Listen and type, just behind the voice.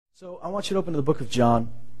So I want you to open to the book of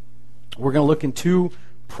John. We're going to look in two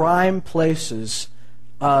prime places,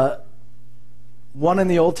 one in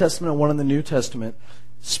the Old Testament and one in the New Testament,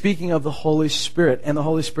 speaking of the Holy Spirit and the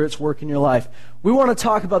Holy Spirit's work in your life. We want to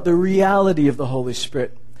talk about the reality of the Holy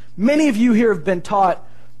Spirit. Many of you here have been taught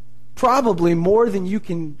probably more than you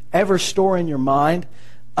can ever store in your mind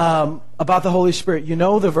about the Holy Spirit. You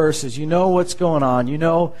know the verses. You know what's going on. You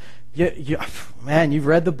know, you've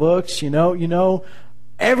read the books. You know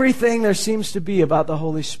everything there seems to be about the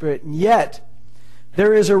Holy Spirit. And yet,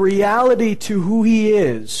 there is a reality to who He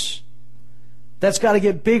is that's got to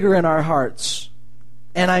get bigger in our hearts.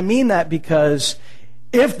 And I mean that because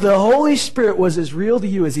if the Holy Spirit was as real to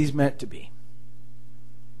you as He's meant to be,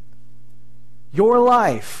 your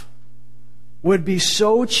life would be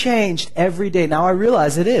so changed every day. Now, I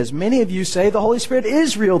realize it is. Many of you say the Holy Spirit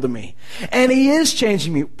is real to me, and He is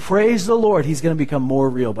changing me. Praise the Lord. He's going to become more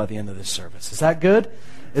real by the end of this service. Is that good?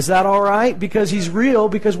 Is that all right? Because He's real,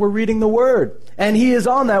 because we're reading the Word. And He is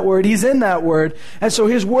on that Word. He's in that Word. And so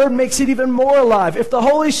His Word makes it even more alive. If the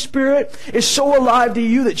Holy Spirit is so alive to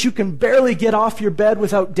you that you can barely get off your bed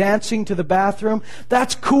without dancing to the bathroom,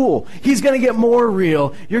 that's cool. He's going to get more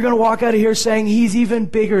real. You're going to walk out of here saying, He's even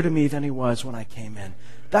bigger to me than He was when I came in.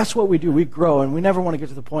 That's what we do. We grow, and we never want to get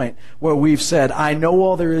to the point where we've said, I know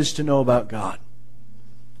all there is to know about God.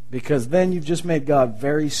 Because then you've just made God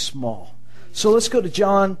very small. So let's go to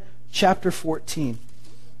John chapter 14.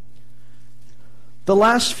 The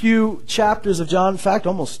last few chapters of John, in fact,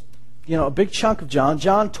 almost, a big chunk of John,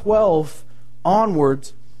 John 12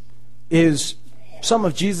 onwards is some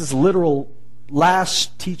of Jesus' literal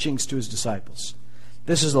last teachings to His disciples.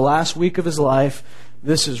 This is the last week of His life.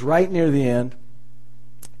 This is right near the end.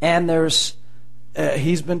 And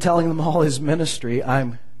He's been telling them all His ministry.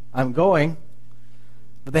 I'm going,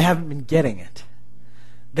 but they haven't been getting it.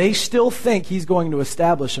 They still think He's going to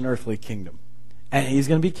establish an earthly kingdom. And He's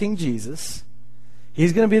going to be King Jesus.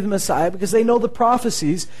 He's going to be the Messiah because they know the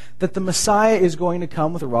prophecies that the Messiah is going to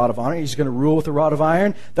come with a rod of iron. He's going to rule with a rod of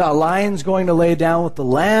iron. The lion's going to lay down with the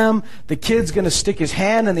lamb. The kid's going to stick his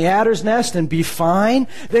hand in the adder's nest and be fine.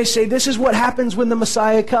 They say this is what happens when the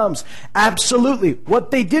Messiah comes. Absolutely.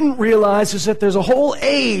 What they didn't realize is that there's a whole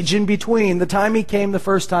age in between the time He came the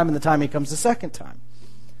first time and the time He comes the second time.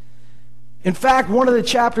 In fact, one of the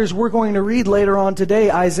chapters we're going to read later on today,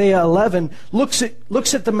 Isaiah 11, looks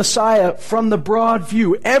at the Messiah from the broad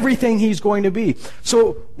view, everything He's going to be.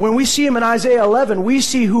 So when we see Him in Isaiah 11, we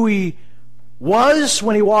see who He was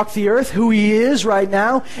when He walked the earth, who He is right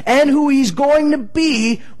now, and who He's going to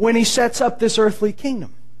be when He sets up this earthly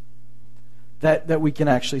kingdom. That we can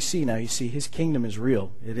actually see. Now you see, His kingdom is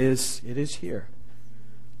real. It is here.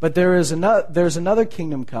 But there's another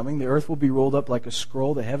kingdom coming. The earth will be rolled up like a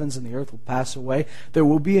scroll. The heavens and the earth will pass away. There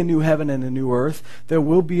will be a new heaven and a new earth. There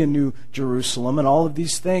will be a new Jerusalem. And all of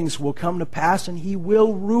these things will come to pass, and He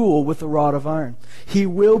will rule with a rod of iron. He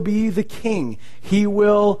will be the king. He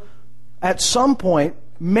will, at some point,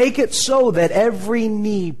 make it so that every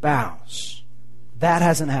knee bows. That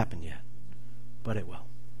hasn't happened yet, but it will.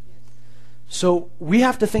 So we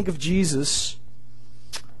have to think of Jesus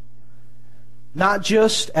not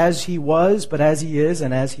just as He was, but as He is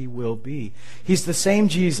and as He will be. He's the same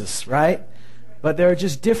Jesus, right? But there are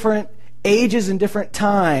just different ages and different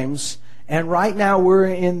times. And right now we're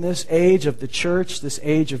in this age of the church, this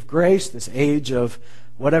age of grace, this age of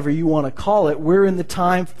whatever you want to call it. We're in the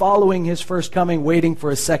time following His first coming, waiting for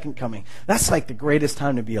His second coming. That's like the greatest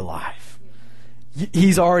time to be alive.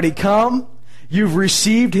 He's already come. You've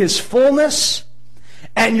received His fullness.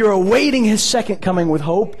 And you're awaiting His second coming with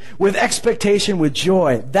hope, with expectation, with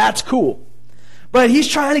joy. That's cool. But He's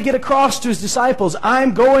trying to get across to His disciples,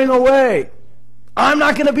 I'm going away. I'm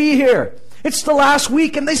not going to be here. It's the last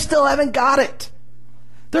week and they still haven't got it.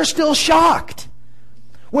 They're still shocked.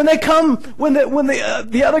 When they come, when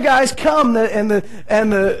the other guys come,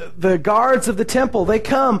 the guards of the temple, they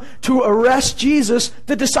come to arrest Jesus,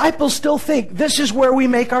 the disciples still think, this is where we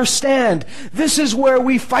make our stand. This is where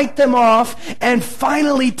we fight them off and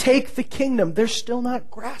finally take the kingdom. They're still not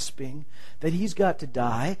grasping that He's got to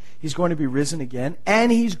die, He's going to be risen again,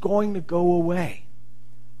 and He's going to go away.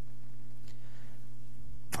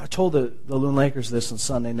 I told the Loon Lakers this on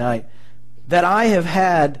Sunday night, that I have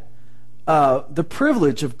had the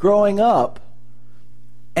privilege of growing up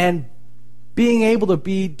and being able to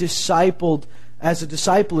be discipled as a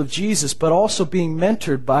disciple of Jesus, but also being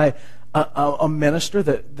mentored by a minister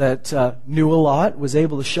that knew a lot, was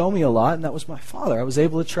able to show me a lot, and that was my father. I was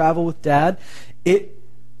able to travel with Dad.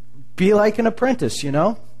 Be like an apprentice,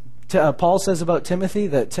 Paul says about Timothy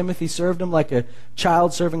that Timothy served him like a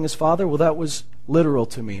child serving his father. Well, that was literal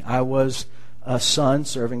to me. I was a son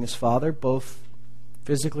serving his father, both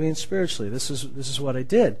physically and spiritually. This is what I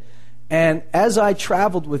did. And as I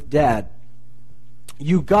traveled with Dad,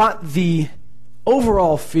 you got the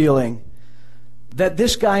overall feeling that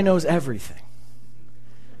this guy knows everything.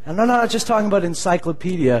 And I'm not just talking about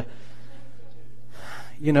encyclopedia,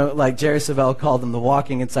 like Jerry Savelle called them the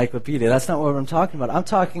walking encyclopedia. That's not what I'm talking about. I'm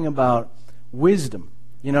talking about wisdom.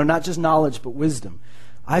 Not just knowledge, but wisdom.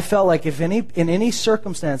 I felt like if in any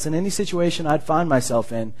circumstance, in any situation I'd find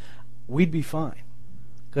myself in, we'd be fine.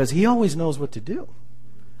 Because he always knows what to do.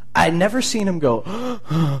 I'd never seen him go,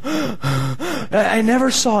 I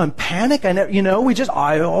never saw him panic.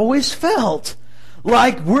 I always felt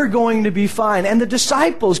like we're going to be fine. And the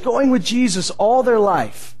disciples going with Jesus all their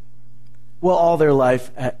life,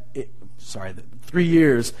 3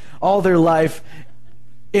 years, all their life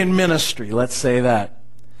in ministry, let's say that.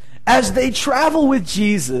 As they travel with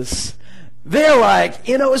Jesus, they're like,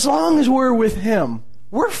 as long as we're with him,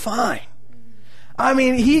 we're fine. I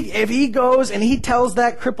mean, if he goes and he tells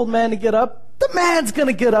that crippled man to get up, the man's going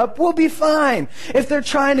to get up. We'll be fine. If they're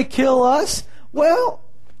trying to kill us, well,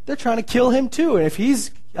 they're trying to kill him too. And if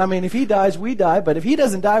he dies, we die. But if he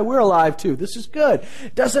doesn't die, we're alive too. This is good.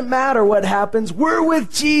 Doesn't matter what happens. We're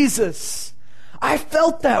with Jesus. I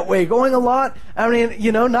felt that way going a lot.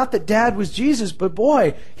 Not that Dad was Jesus, but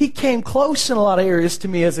boy, he came close in a lot of areas to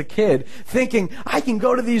me as a kid, thinking, I can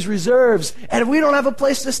go to these reserves, and if we don't have a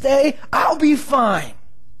place to stay, I'll be fine.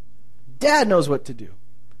 Dad knows what to do.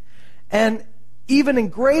 And even in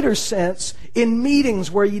greater sense, in meetings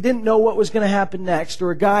where you didn't know what was going to happen next, or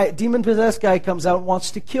a demon-possessed guy comes out and wants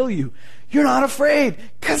to kill you, you're not afraid,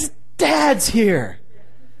 because Dad's here.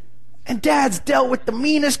 And Dad's dealt with the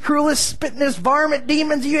meanest, cruelest, spittingest varmint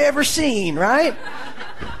demons you ever seen, right?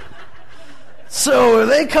 So if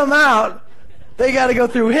they come out, they got to go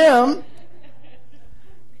through him.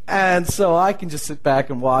 And so I can just sit back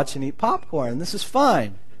and watch and eat popcorn. This is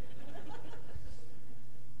fine.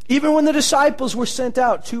 Even when the disciples were sent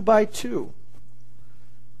out 2 by 2,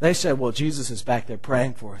 they said, well, Jesus is back there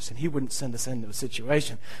praying for us, and he wouldn't send us into a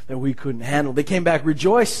situation that we couldn't handle. They came back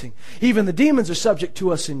rejoicing. Even the demons are subject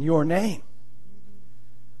to us in your name.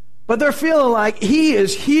 But they're feeling like he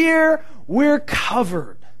is here, we're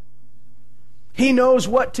covered. He knows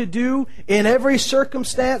what to do in every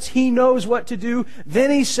circumstance. He knows what to do. Then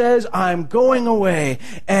he says, I'm going away.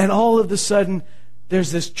 And all of a sudden,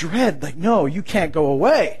 there's this dread, like, no, you can't go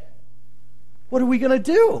away. What are we going to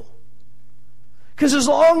do? Because as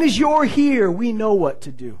long as you're here, we know what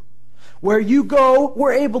to do. Where you go,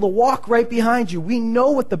 we're able to walk right behind you. We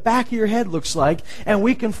know what the back of your head looks like, and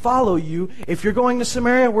we can follow you. If you're going to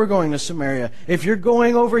Samaria, we're going to Samaria. If you're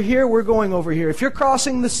going over here, we're going over here. If you're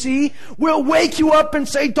crossing the sea, we'll wake you up and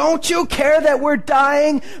say, don't you care that we're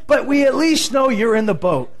dying? But we at least know you're in the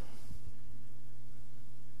boat.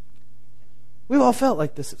 We've all felt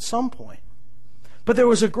like this at some point. But there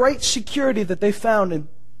was a great security that they found in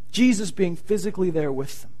Jesus being physically there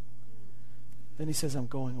with them. Then he says, I'm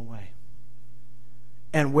going away.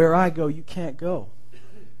 And where I go, you can't go.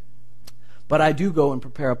 But I do go and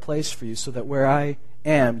prepare a place for you so that where I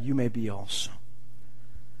am, you may be also.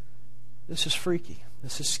 This is freaky.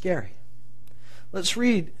 This is scary. Let's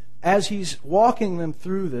read as he's walking them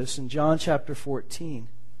through this in John chapter 14.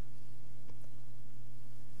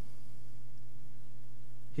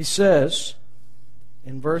 He says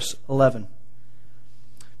in verse 11,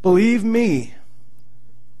 believe me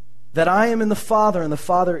that I am in the Father and the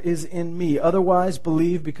Father is in me. Otherwise,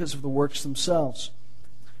 believe because of the works themselves.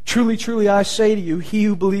 Truly, truly, I say to you, he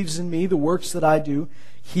who believes in me, the works that I do,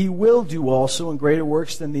 he will do also, and greater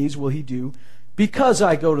works than these will he do, because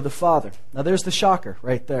I go to the Father. Now there's the shocker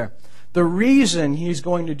right there. The reason he's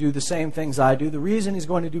going to do the same things I do, the reason he's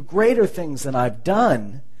going to do greater things than I've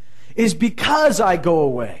done, is because I go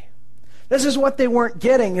away. This is what they weren't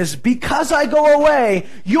getting, is because I go away,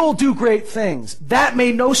 you'll do great things. That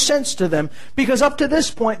made no sense to them, because up to this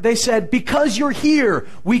point they said, because you're here,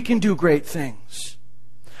 we can do great things.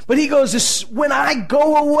 But he goes, when I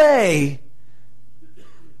go away,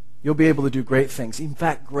 you'll be able to do great things. In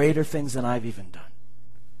fact, greater things than I've even done.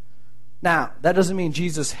 Now, that doesn't mean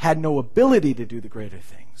Jesus had no ability to do the greater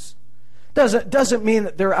things. Doesn't mean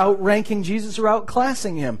that they're outranking Jesus or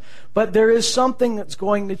outclassing him. But there is something that's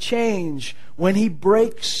going to change when he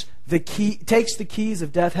takes the keys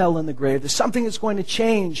of death, hell, and the grave. There's something that's going to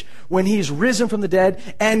change when he's risen from the dead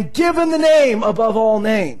and given the name above all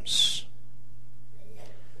names.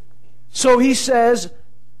 So he says,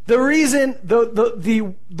 the reason,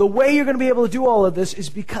 the way you're going to be able to do all of this is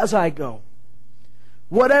because I go.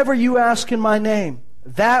 Whatever you ask in my name,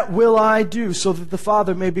 that will I do, so that the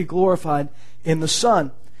Father may be glorified in the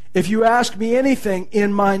Son. If you ask me anything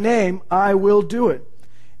in my name, I will do it.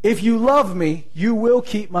 If you love me, you will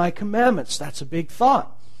keep my commandments. That's a big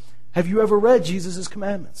thought. Have you ever read Jesus'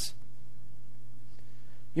 commandments?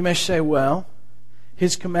 You may say, well,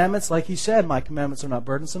 his commandments, like he said, my commandments are not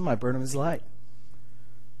burdensome, my burden is light.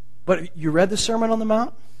 But you read the Sermon on the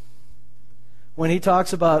Mount? When he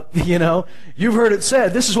talks about, you've heard it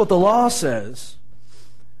said, this is what the law says.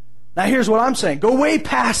 Now here's what I'm saying. Go way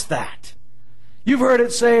past that. You've heard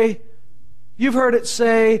it say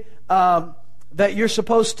that you're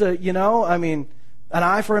supposed to, an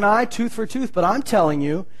eye for an eye, tooth for tooth. But I'm telling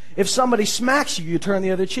you, if somebody smacks you, you turn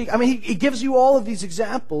the other cheek. He gives you all of these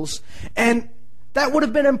examples, and that would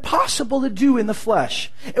have been impossible to do in the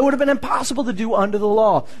flesh. It would have been impossible to do under the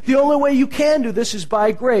law. The only way you can do this is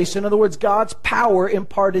by grace. In other words, God's power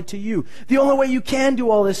imparted to you. The only way you can do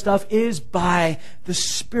all this stuff is by the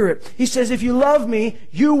Spirit. He says, if you love me,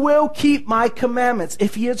 you will keep my commandments.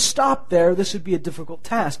 If he had stopped there, this would be a difficult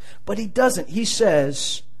task. But he doesn't. He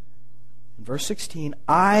says, in verse 16,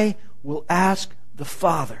 I will ask the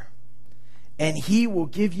Father, and he will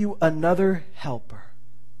give you another helper,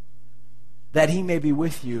 that he may be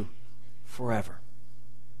with you forever.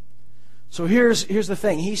 So here's the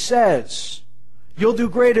thing. He says, you'll do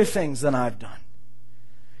greater things than I've done.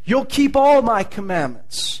 You'll keep all my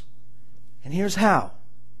commandments. And here's how.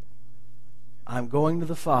 I'm going to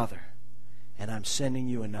the Father, and I'm sending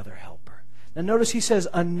you another helper. Now notice he says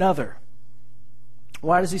another.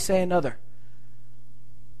 Why does he say another?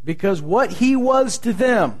 Because what he was to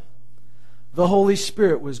them, the Holy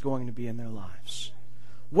Spirit was going to be in their lives.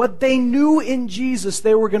 What they knew in Jesus,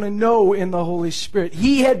 they were going to know in the Holy Spirit.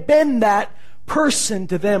 He had been that person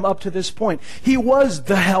to them up to this point. He was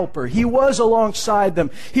the helper. He was alongside them.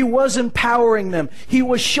 He was empowering them. He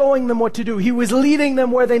was showing them what to do. He was leading them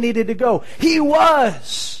where they needed to go. He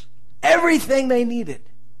was everything they needed.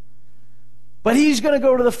 But he's going to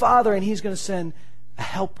go to the Father, and he's going to send a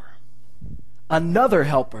helper. Another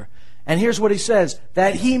helper. And here's what he says,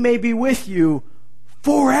 that he may be with you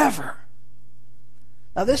forever.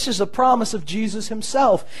 Now this is a promise of Jesus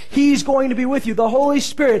himself. He's going to be with you. The Holy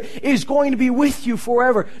Spirit is going to be with you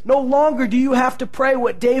forever. No longer do you have to pray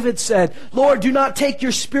what David said. Lord, do not take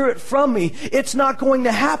your Spirit from me. It's not going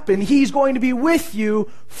to happen. He's going to be with you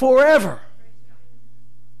forever.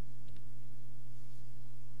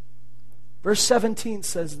 Verse 17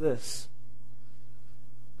 says this.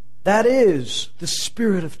 That is the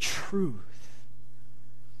Spirit of truth.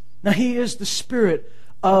 Now he is the Spirit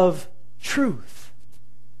of truth.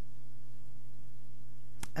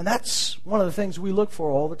 And that's one of the things we look for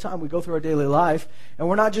all the time. We go through our daily life, and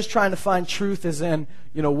we're not just trying to find truth as in,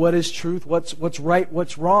 what is truth, what's right,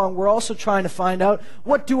 what's wrong. We're also trying to find out,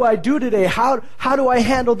 what do I do today? How do I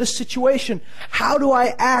handle this situation? How do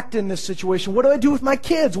I act in this situation? What do I do with my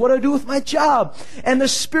kids? What do I do with my job? And the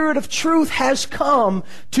Spirit of truth has come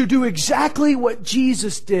to do exactly what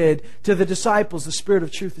Jesus did to the disciples. The Spirit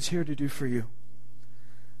of truth is here to do for you.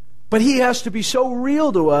 But he has to be so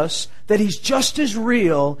real to us that he's just as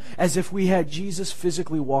real as if we had Jesus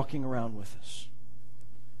physically walking around with us.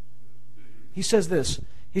 He says this.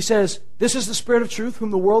 He says, this is the Spirit of truth whom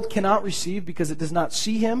the world cannot receive because it does not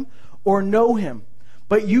see him or know him.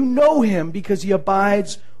 But you know him because he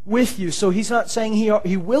abides with you. So he's not saying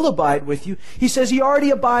he will abide with you. He says he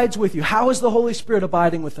already abides with you. How is the Holy Spirit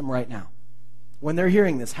abiding with them right now? When they're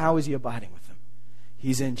hearing this, how is he abiding with them?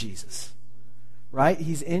 He's in Jesus. Right?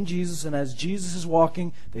 He's in Jesus, and as Jesus is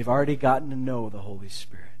walking, they've already gotten to know the Holy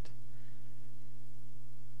Spirit.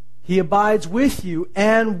 He abides with you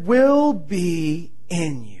and will be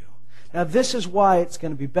in you. Now this is why it's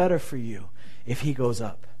going to be better for you if he goes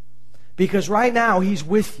up. Because right now he's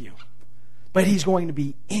with you, but he's going to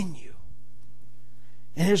be in you.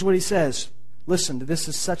 And here's what he says. Listen, this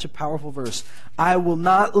is such a powerful verse. I will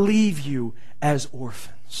not leave you as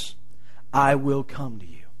orphans. I will come to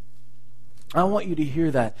you. I want you to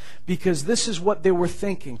hear that, because this is what they were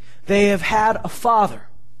thinking. They have had a father,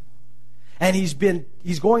 and he's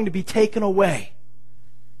going to be taken away.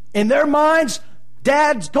 In their minds,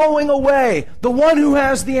 Dad's going away. The one who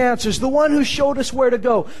has the answers, the one who showed us where to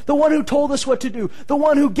go, the one who told us what to do, the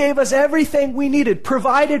one who gave us everything we needed,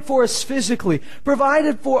 provided for us physically,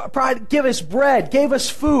 gave us bread, gave us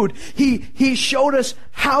food. He showed us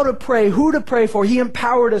how to pray, who to pray for. He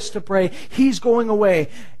empowered us to pray. He's going away.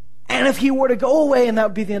 And if he were to go away and that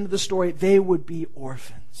would be the end of the story, they would be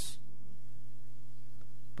orphans.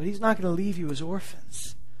 But he's not going to leave you as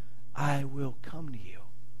orphans. I will come to you.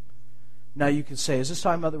 Now you can say, is this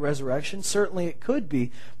talking about the resurrection? Certainly it could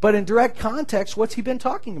be. But in direct context, what's he been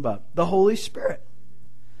talking about? The Holy Spirit.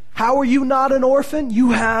 How are you not an orphan?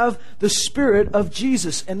 You have the Spirit of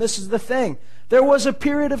Jesus. And this is the thing. There was a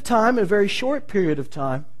period of time, a very short period of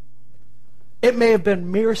time, it may have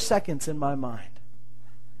been mere seconds in my mind,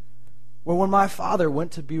 where when my father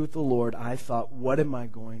went to be with the Lord, I thought, what am I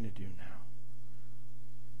going to do now?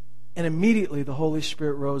 And immediately the Holy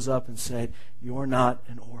Spirit rose up and said, you're not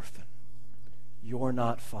an orphan. You're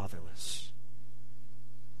not fatherless.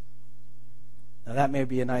 Now that may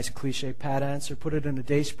be a nice cliche pat answer. Put it in a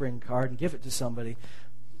Dayspring card and give it to somebody.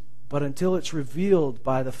 But until it's revealed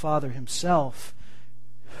by the Father Himself,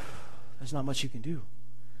 there's not much you can do.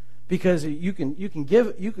 Because you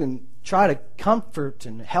can try to comfort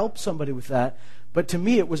and help somebody with that. But to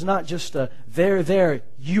me, it was not just a, there,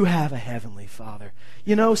 you have a Heavenly Father.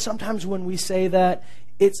 You know, sometimes when we say that,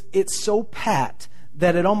 it's so pat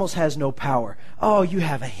that it almost has no power. Oh, you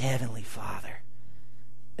have a Heavenly Father.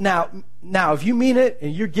 Now, if you mean it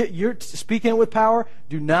and you're speaking it with power,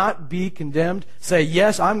 do not be condemned. Say,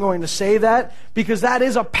 yes, I'm going to say that, because that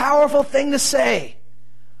is a powerful thing to say.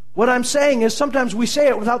 What I'm saying is sometimes we say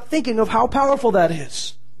it without thinking of how powerful that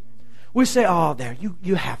is. We say, oh, there,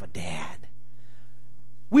 you have a dad.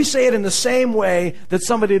 We say it in the same way that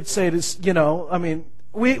somebody would say this,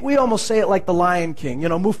 we almost say it like the Lion King.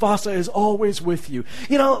 Mufasa is always with you.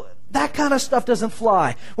 That kind of stuff doesn't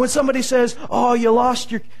fly. When somebody says, oh, you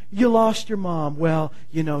lost your mom. Well,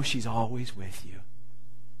 she's always with you.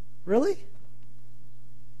 Really?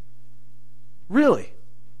 Really?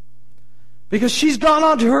 Because she's gone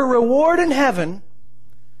on to her reward in heaven.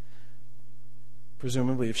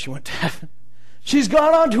 Presumably, if she went to heaven. She's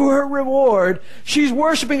gone on to her reward. She's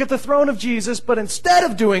worshiping at the throne of Jesus, but instead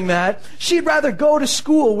of doing that, she'd rather go to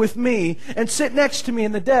school with me and sit next to me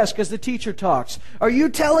in the desk as the teacher talks. Are you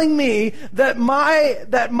telling me that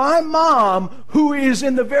my mom, who is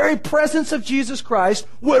in the very presence of Jesus Christ,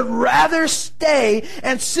 would rather stay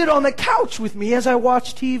and sit on the couch with me as I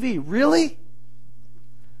watch TV? Really?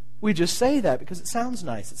 We just say that because it sounds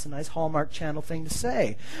nice. It's a nice Hallmark Channel thing to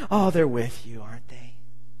say. Oh, they're with you, aren't they?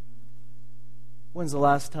 When's the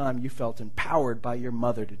last time you felt empowered by your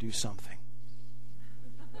mother to do something?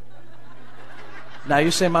 Now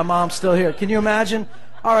you say, my mom's still here. Can you imagine?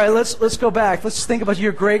 All right, let's go back. Let's think about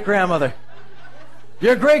your great-grandmother.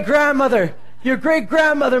 Your great-grandmother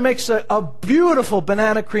makes a beautiful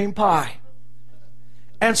banana cream pie.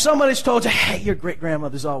 And somebody's told you, hey, your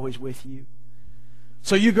great-grandmother's always with you.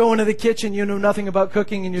 So you go into the kitchen, you know nothing about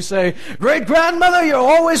cooking, and you say, great-grandmother, you're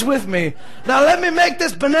always with me. Now let me make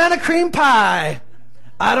this banana cream pie.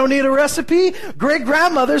 I don't need a recipe.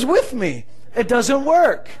 Great-grandmother's with me. It doesn't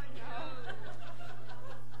work.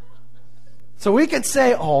 So we can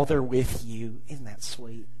say, oh, they're with you. Isn't that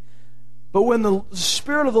sweet? But when the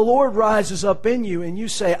Spirit of the Lord rises up in you and you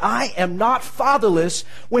say, I am not fatherless,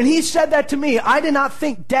 when He said that to me, I did not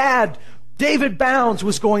think David Bounds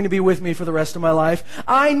was going to be with me for the rest of my life.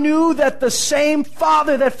 I knew that the same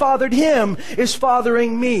Father that fathered him is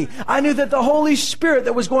fathering me. I knew that the Holy Spirit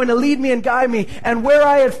that was going to lead me and guide me, and where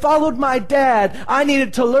I had followed my dad, I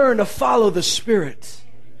needed to learn to follow the Spirit.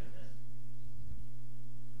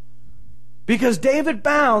 Because David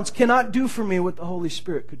Bounds cannot do for me what the Holy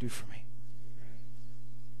Spirit could do for me.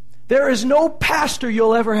 There is no pastor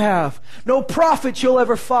you'll ever have, no prophet you'll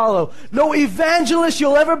ever follow, no evangelist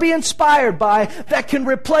you'll ever be inspired by that can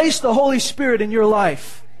replace the Holy Spirit in your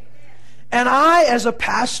life. And I, as a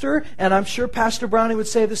pastor, and I'm sure Pastor Brownie would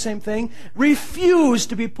say the same thing, refuse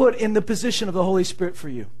to be put in the position of the Holy Spirit for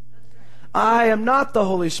you. I am not the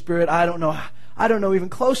Holy Spirit. I don't know even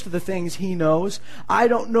close to the things He knows. I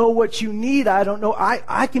don't know what you need. I don't know.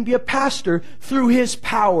 I can be a pastor through His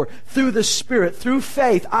power, through the Spirit, through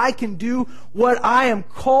faith. I can do what I am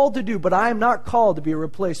called to do, but I am not called to be a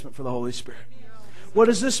replacement for the Holy Spirit. What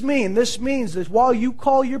does this mean? This means that while you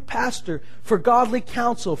call your pastor for godly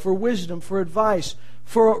counsel, for wisdom, for advice,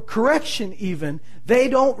 for correction even, they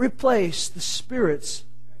don't replace the Spirit's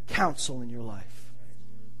counsel in your life.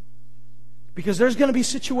 Because there's going to be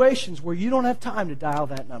situations where you don't have time to dial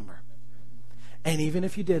that number. And even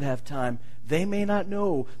if you did have time, they may not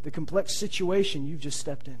know the complex situation you've just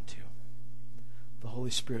stepped into. The Holy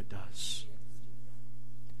Spirit does.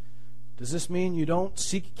 Does this mean you don't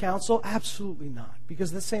seek counsel? Absolutely not.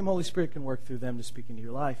 Because the same Holy Spirit can work through them to speak into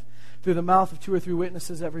your life. Through the mouth of 2 or 3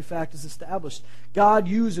 witnesses, every fact is established. God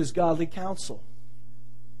uses godly counsel.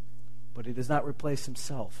 But He does not replace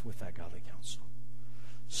Himself with that godly counsel.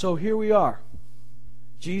 So here we are.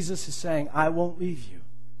 Jesus is saying, I won't leave you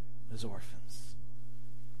as orphans.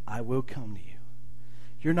 I will come to you.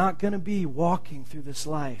 You're not going to be walking through this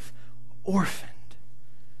life orphaned.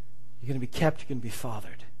 You're going to be kept, you're going to be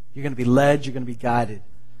fathered. You're going to be led, you're going to be guided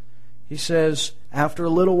He says, after a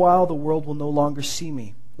little while, the world will no longer see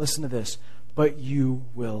me. Listen to this. But you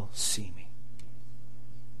will see me.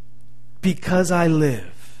 Because I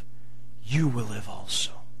live, you will live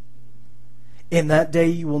also. In that day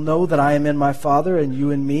you will know that I am in my Father, and you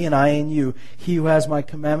in me, and I in you. He who has my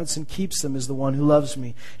commandments and keeps them is the one who loves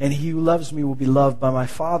me. And he who loves me will be loved by my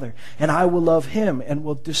Father. And I will love him and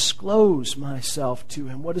will disclose myself to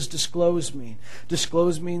him. What does disclose mean?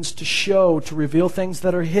 Disclose means to show, to reveal things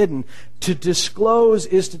that are hidden. To disclose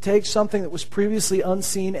is to take something that was previously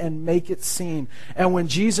unseen and make it seen. And when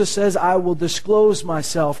Jesus says, I will disclose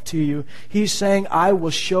myself to you, he's saying, I will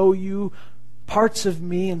show you parts of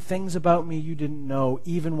me and things about me you didn't know,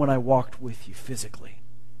 even when I walked with you physically.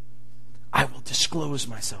 I will disclose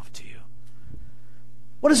myself to you.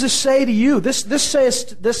 What does this say to you? This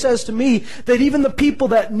says to me that even the people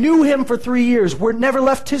that knew him for 3 years, were never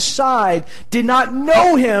left his side, did not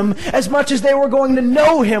know him as much as they were going to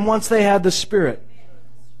know him once they had the Spirit.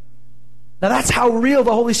 Now that's how real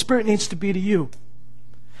the Holy Spirit needs to be to you.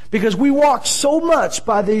 Because we walk so much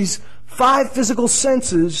by these 5 physical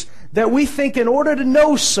senses that we think in order to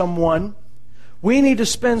know someone, we need to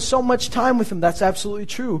spend so much time with them. That's absolutely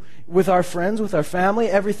true. With our friends, with our family,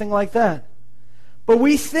 everything like that. But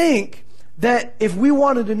we think that if we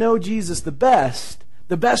wanted to know Jesus the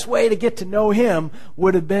best way to get to know him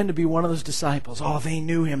would have been to be one of those disciples. Oh, they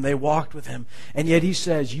knew him. They walked with him. And yet he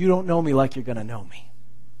says, you don't know me like you're going to know me.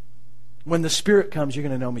 When the Spirit comes, you're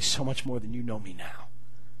going to know me so much more than you know me now.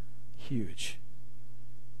 Huge.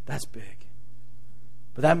 That's big.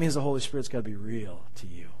 But that means the Holy Spirit's got to be real to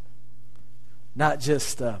you. Not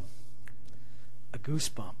just a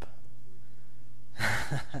goosebump.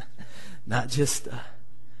 Not just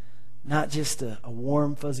a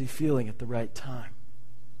warm, fuzzy feeling at the right time.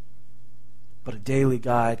 But a daily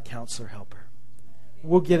guide, counselor, helper.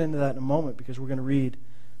 We'll get into that in a moment because we're going to read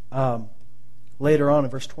later on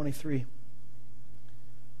in verse 23.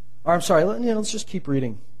 Or I'm sorry, let's just keep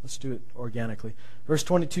reading. Let's do it organically. Verse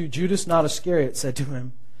 22, Judas, not Iscariot, said to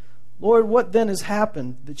him, Lord, what then has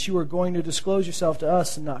happened that you are going to disclose yourself to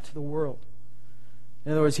us and not to the world?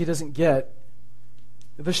 In other words, he doesn't get,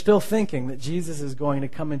 they're still thinking that Jesus is going to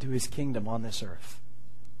come into his kingdom on this earth.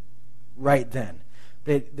 Right then.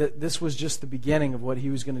 This was just the beginning of what he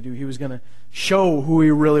was going to do. He was going to show who he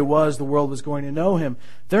really was. The world was going to know him.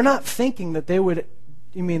 They're not thinking that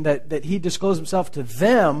that he disclosed himself to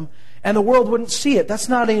them and the world wouldn't see it. That's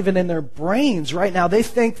not even in their brains right now. They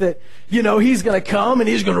think that, he's going to come and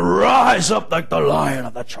he's going to rise up like the Lion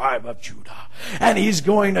of the tribe of Judah. And he's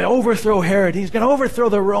going to overthrow Herod. He's going to overthrow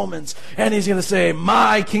the Romans. And he's going to say,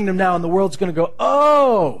 my kingdom now. And the world's going to go,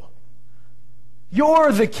 oh,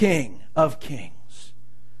 you're the King of Kings.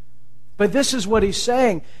 But this is what he's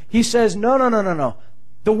saying. He says, no.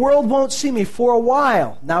 The world won't see me for a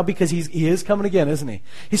while. Now because he is coming again, isn't he?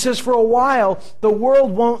 He says, for a while, the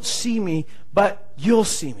world won't see me, but you'll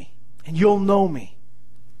see me, and you'll know me.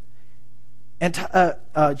 And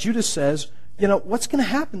Judas says, what's going to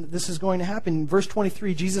happen that this is going to happen? In verse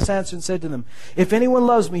 23, Jesus answered and said to them, if anyone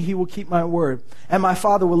loves me, he will keep my word, and my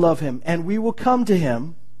Father will love him, and we will come to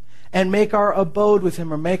him and make our abode with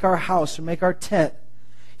him, or make our house, or make our tent.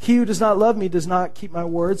 He who does not love me does not keep my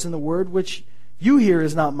words, and the word which you hear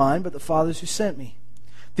is not mine, but the Father's who sent me.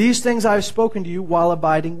 These things I have spoken to you while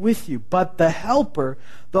abiding with you. But the Helper,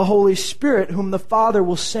 the Holy Spirit, whom the Father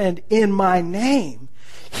will send in my name,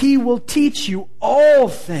 he will teach you all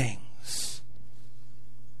things.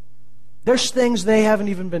 There's things they haven't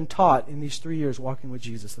even been taught in these 3 years walking with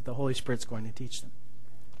Jesus that the Holy Spirit's going to teach them.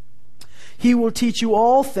 He will teach you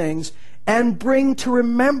all things and bring to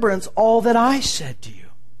remembrance all that I said to you.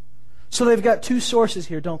 So they've got 2 sources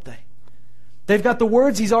here, don't they? They've got the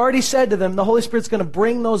words he's already said to them. The Holy Spirit's going to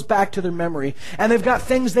bring those back to their memory. And they've got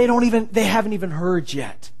things they haven't even heard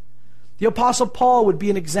yet. The Apostle Paul would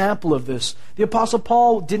be an example of this. The Apostle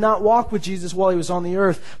Paul did not walk with Jesus while he was on the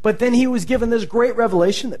earth, but then he was given this great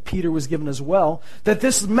revelation that Peter was given as well, that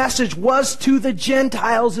this message was to the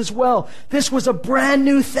Gentiles as well. This was a brand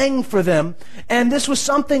new thing for them, and this was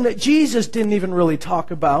something that Jesus didn't even really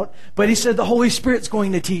talk about, but he said the Holy Spirit's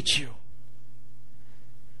going to teach you.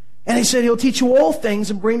 And he said he'll teach you all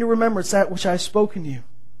things and bring to remembrance that which I have spoken to you.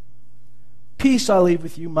 Peace I leave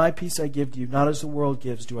with you, my peace I give to you. Not as the world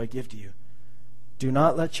gives do I give to you. Do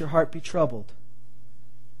not let your heart be troubled,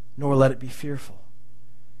 nor let it be fearful.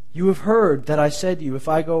 You have heard that I said to you, if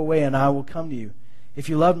I go away and I will come to you. If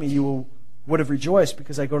you love me, you would have rejoiced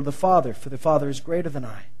because I go to the Father, for the Father is greater than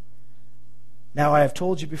I. Now I have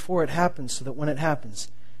told you before it happens, so that when it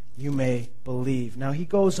happens, you may believe. Now he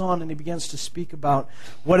goes on and he begins to speak about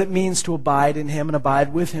what it means to abide in him and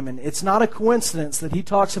abide with him. And it's not a coincidence that he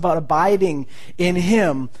talks about abiding in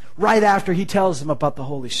him right after he tells them about the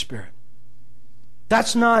Holy Spirit.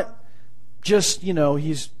 That's not just,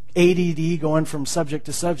 he's ADD going from subject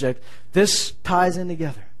to subject. This ties in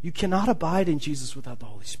together. You cannot abide in Jesus without the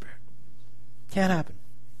Holy Spirit. Can't happen.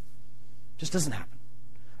 Just doesn't happen.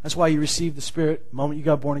 That's why you receive the Spirit. The moment you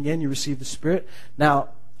got born again, you receive the Spirit. Now,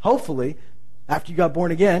 hopefully, after you got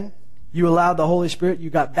born again, you allowed the Holy Spirit, you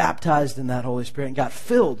got baptized in that Holy Spirit and got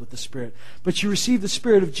filled with the Spirit. But you received the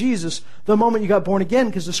Spirit of Jesus the moment you got born again,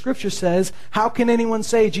 because the Scripture says, how can anyone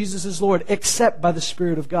say Jesus is Lord except by the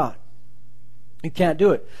Spirit of God? You can't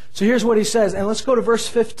do it. So here's what he says, and let's go to verse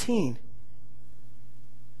 15.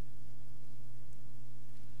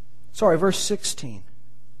 Verse 16.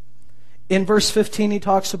 In verse 15, he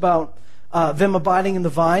talks about them abiding in the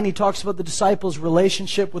vine. He talks about the disciples'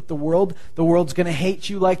 relationship with the world. The world's going to hate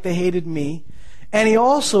you like they hated me. And he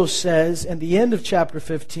also says, in the end of chapter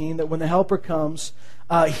 15, that when the Helper comes,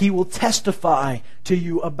 he will testify to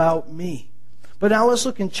you about me. But now let's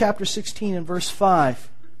look in chapter 16 and verse 5.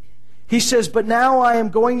 He says, but now I am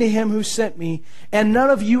going to him who sent me, and none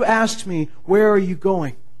of you asked me, where are you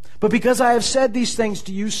going? But because I have said these things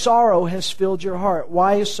to you, sorrow has filled your heart.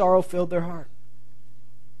 Why has sorrow filled their heart?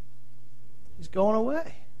 He's going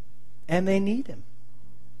away. And they need him.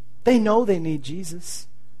 They know they need Jesus.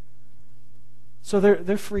 So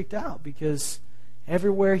they're freaked out because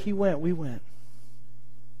everywhere he went, we went.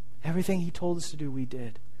 Everything he told us to do, we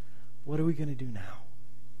did. What are we going to do now?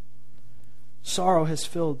 Sorrow has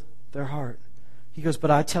filled their heart. He goes,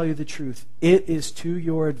 but I tell you the truth. It is to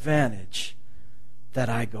your advantage that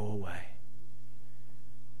I go away.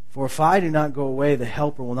 For if I do not go away, the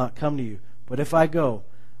Helper will not come to you. But if I go,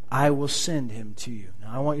 I will send him to you.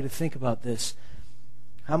 Now I want you to think about this.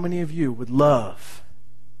 How many of you would love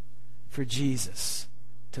for Jesus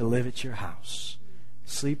to live at your house,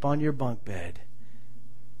 sleep on your bunk bed,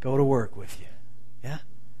 go to work with you? Yeah?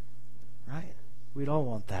 Right? We'd all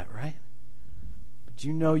want that, right? But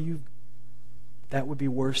you know that would be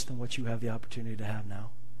worse than what you have the opportunity to have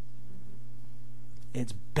now.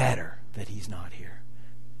 It's better that he's not here.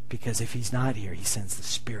 Because if he's not here, he sends the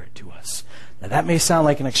Spirit to us. Now that may sound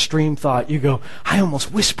like an extreme thought. You go, I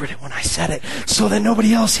almost whispered it when I said it so that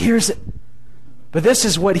nobody else hears it. But this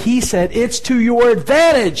is what he said. It's to your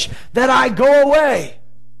advantage that I go away.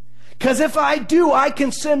 Because if I do, I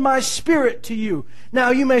can send my Spirit to you.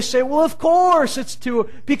 Now you may say, well, of course it's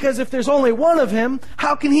because if there's only one of him,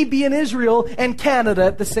 how can he be in Israel and Canada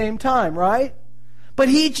at the same time, right? But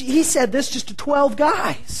he said this just to 12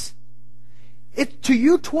 guys. To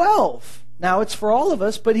you 12. Now it's for all of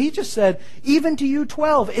us, but he just said, even to you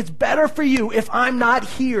 12, it's better for you if I'm not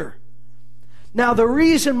here. Now the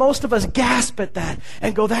reason most of us gasp at that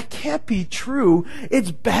and go, that can't be true. It's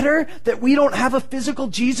better that we don't have a physical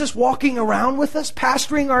Jesus walking around with us,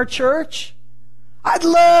 pastoring our church. I'd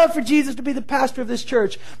love for Jesus to be the pastor of this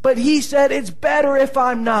church, but he said it's better if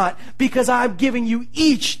I'm not, because I'm giving you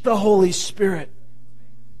each the Holy Spirit.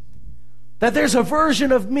 That there's a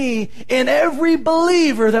version of me in every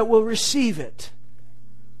believer that will receive it.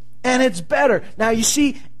 And it's better. Now you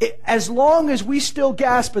see, as long as we still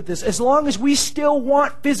gasp at this, as long as we still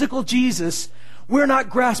want physical Jesus, we're not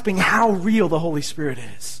grasping how real the Holy Spirit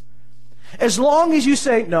is. As long as you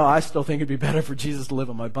say, no, I still think it'd be better for Jesus to live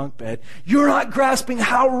on my bunk bed, you're not grasping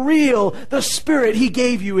how real the Spirit he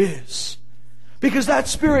gave you is. Because that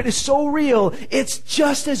Spirit is so real, it's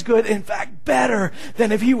just as good, in fact, better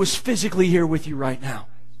than if he was physically here with you right now.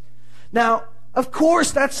 Now, of course,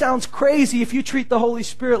 that sounds crazy if you treat the Holy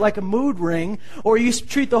Spirit like a mood ring, or you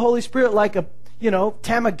treat the Holy Spirit like a,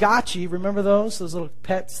 Tamagotchi. Remember those little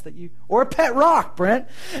pets or a pet rock, Brent.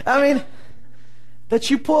 That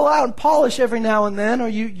you pull out and polish every now and then, or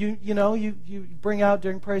you bring out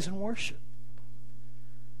during praise and worship.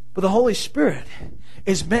 But the Holy Spirit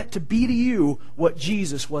is meant to be to you what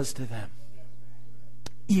Jesus was to them.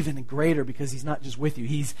 Even greater, because he's not just with you,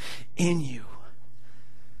 he's in you.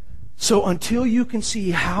 So until you can see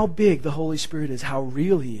how big the Holy Spirit is, how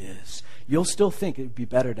real he is, you'll still think it would be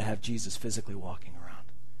better to have Jesus physically walking around.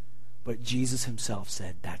 But Jesus himself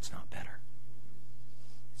said, that's not better.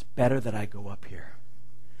 It's better that I go up here.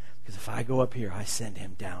 Because if I go up here, I send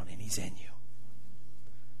him down and he's in you.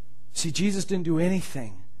 See, Jesus didn't do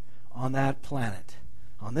anything on that planet,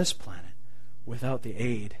 on this planet, without the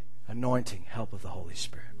aid, anointing, help of the Holy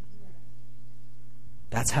Spirit.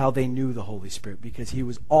 That's how they knew the Holy Spirit, because he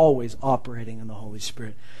was always operating in the Holy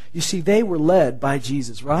Spirit. You see, they were led by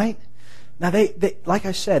Jesus, right? Now, they like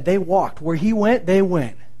I said, they walked. Where he went, they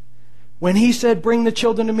went. When He said, bring the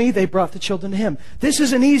children to me, they brought the children to Him. This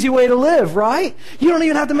is an easy way to live, right? You don't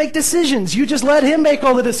even have to make decisions. You just let Him make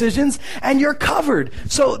all the decisions, and you're covered.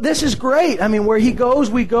 So this is great. I mean, where He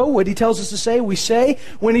goes, we go. What He tells us to say, we say.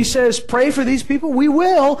 When He says, pray for these people, we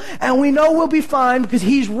will. And we know we'll be fine because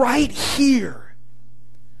He's right here.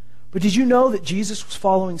 But did you know that Jesus was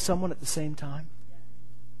following someone at the same time?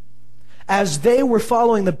 As they were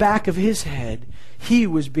following the back of His head, He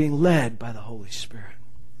was being led by the Holy Spirit,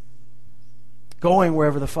 going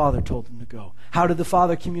wherever the Father told Him to go. How did the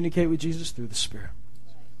Father communicate with Jesus? Through the Spirit.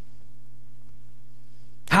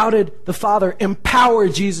 How did the Father empower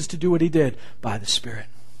Jesus to do what He did? By the Spirit.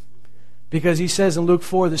 Because He says in Luke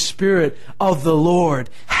 4, the Spirit of the Lord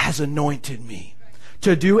has anointed me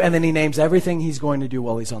to do, and then He names everything He's going to do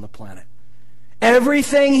while He's on the planet.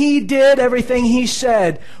 Everything He did, everything He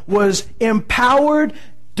said was empowered,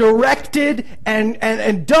 directed,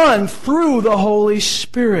 and done through the Holy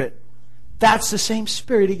Spirit. That's the same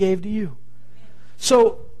Spirit He gave to you.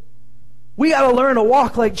 So, we got to learn to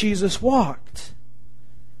walk like Jesus walked.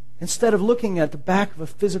 Instead of looking at the back of a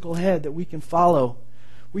physical head that we can follow,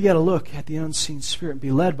 we got to look at the unseen Spirit and be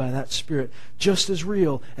led by that Spirit, just as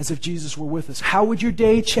real as if Jesus were with us. How would your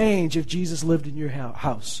day change if Jesus lived in your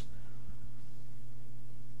house?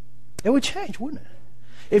 It would change, wouldn't it?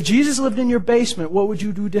 If Jesus lived in your basement, what would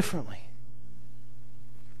you do differently?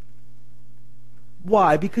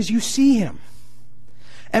 Why? Because you see Him.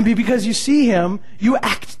 And because you see Him, you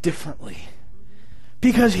act differently.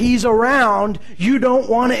 Because He's around, you don't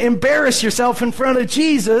want to embarrass yourself in front of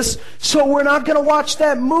Jesus, so we're not going to watch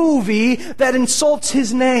that movie that insults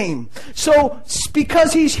His name. So,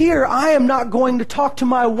 because He's here, I am not going to talk to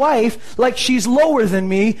my wife like she's lower than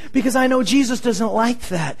me, because I know Jesus doesn't like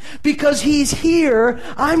that. Because He's here,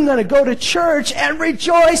 I'm going to go to church and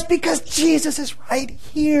rejoice because Jesus is right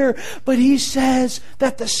here. But He says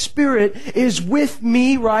that the Spirit is with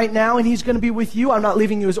me right now, and He's going to be with you. I'm not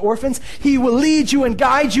leaving you as orphans. He will lead you and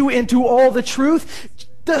guide you into all the truth.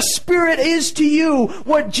 The Spirit is to you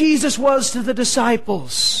what Jesus was to the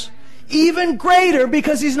disciples. Even greater,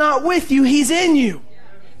 because He's not with you, He's in you.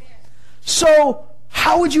 So,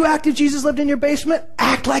 how would you act if Jesus lived in your basement?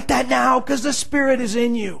 Act like that now, because the Spirit is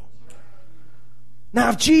in you.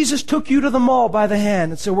 Now, if Jesus took you to the mall by the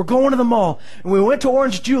hand and said, we're going to the mall, and we went to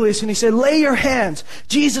Orange Julius, and He said, lay your hands.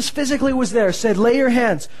 Jesus physically was there, said, lay your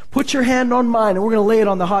hands. Put your hand on mine, and we're going to lay it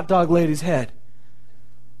on the hot dog lady's head.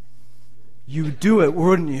 You do it,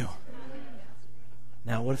 wouldn't you?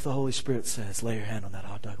 Now, what if the Holy Spirit says, lay your hand on that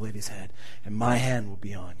hot dog lady's head, and my hand will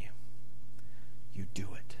be on you? You do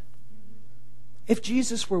it. If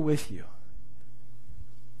Jesus were with you,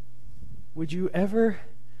 would you ever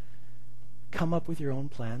come up with your own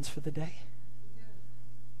plans for the day?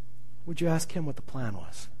 Would you ask Him what the plan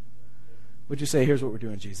was? Would you say, here's what we're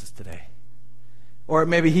doing, Jesus, today? Or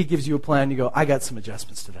maybe He gives you a plan, and you go, I got some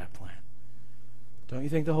adjustments to that plan. Don't you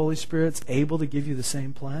think the Holy Spirit's able to give you the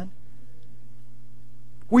same plan?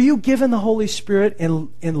 Were you given the Holy Spirit in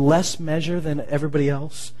less measure than everybody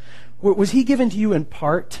else? Was He given to you in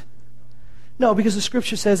part? No, because the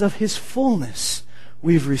Scripture says of His fullness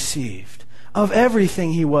we've received. Of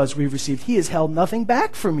everything He was, we've received. He has held nothing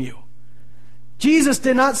back from you. Jesus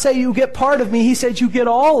did not say you get part of me. He said you get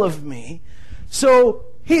all of me. So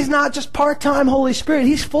He's not just part-time Holy Spirit.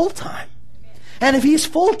 He's full-time. And if He's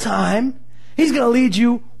full-time, He's going to lead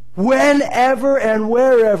you whenever and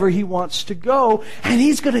wherever He wants to go. And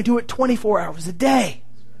He's going to do it 24 hours a day.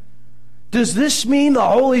 Does this mean the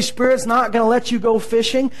Holy Spirit's not going to let you go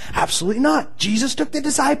fishing? Absolutely not. Jesus took the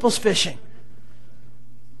disciples fishing.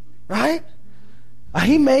 Right?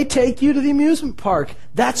 He may take you to the amusement park.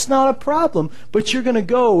 That's not a problem. But you're going to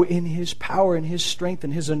go in His power and His strength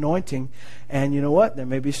and His anointing. And you know what? There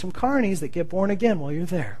may be some carnies that get born again while you're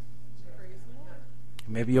there.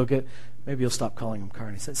 Maybe you'll stop calling them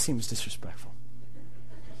carnies. That seems disrespectful.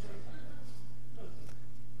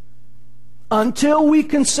 Until we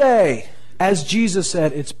can say, as Jesus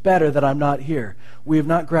said, it's better that I'm not here, we have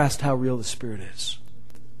not grasped how real the Spirit is.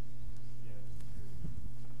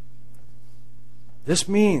 This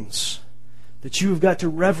means that you've got to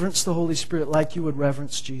reverence the Holy Spirit like you would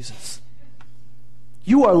reverence Jesus.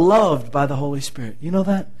 You are loved by the Holy Spirit. You know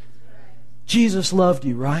that? Jesus loved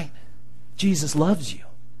you, right? Jesus loves you.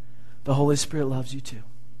 The Holy Spirit loves you too.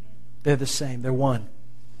 They're the same. They're one.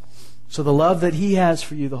 So the love that He has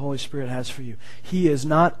for you, the Holy Spirit has for you. He is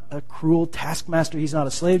not a cruel taskmaster. He's not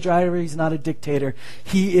a slave driver. He's not a dictator.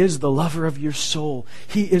 He is the lover of your soul.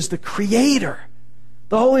 He is the creator.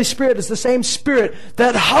 The Holy Spirit is the same Spirit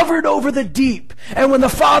that hovered over the deep. And when the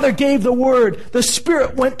Father gave the word, the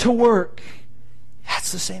Spirit went to work.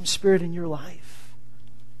 That's the same Spirit in your life.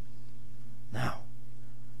 Now,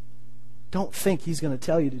 don't think He's going to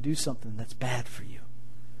tell you to do something that's bad for you.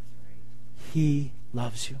 He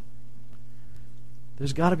loves you.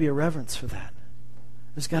 There's got to be a reverence for that.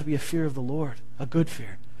 There's got to be a fear of the Lord, a good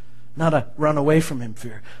fear. Not a run away from Him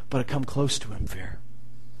fear, but a come close to Him fear.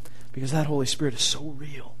 Because that Holy Spirit is so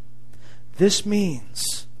real. This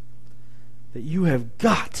means that you have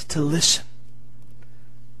got to listen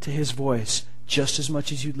to His voice just as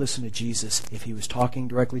much as you'd listen to Jesus if He was talking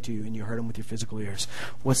directly to you and you heard Him with your physical ears.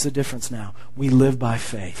 What's the difference now? We live by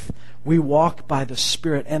faith. We walk by the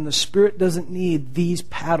Spirit, and the Spirit doesn't need these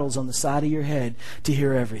paddles on the side of your head to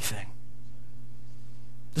hear everything.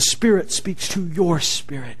 The Spirit speaks to your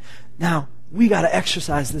spirit. Now, we got to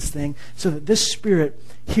exercise this thing so that this Spirit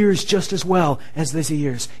hears just as well as this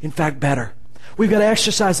ears. In fact, better. We've got to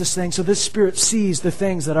exercise this thing so this Spirit sees the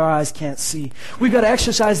things that our eyes can't see. We've got to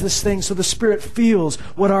exercise this thing so the Spirit feels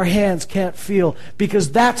what our hands can't feel, because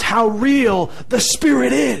that's how real the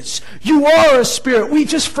Spirit is. You are a spirit. We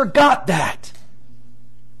just forgot that.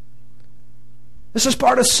 This is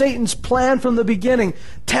part of Satan's plan from the beginning.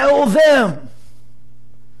 Tell them.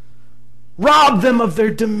 Rob them of their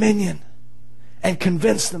dominion and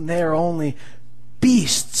convince them they are only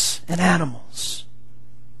beasts and animals.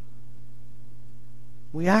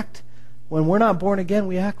 When we're not born again,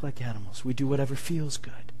 we act like animals. We do whatever feels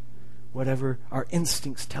good, whatever our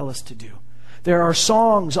instincts tell us to do. There are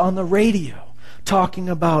songs on the radio talking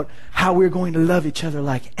about how we're going to love each other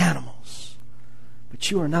like animals. But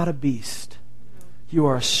you are not a beast. You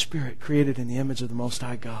are a spirit created in the image of the Most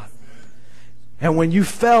High God. And when you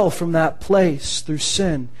fell from that place through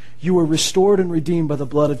sin, you were restored and redeemed by the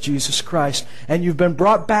blood of Jesus Christ. And you've been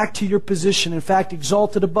brought back to your position, in fact,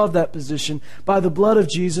 exalted above that position by the blood of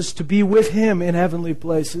Jesus to be with Him in heavenly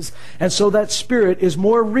places. And so that spirit is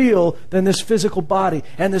more real than this physical body.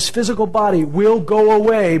 And this physical body will go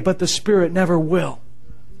away, but the spirit never will.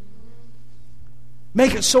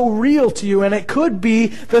 Make it so real to you, and it could be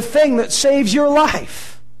the thing that saves your life.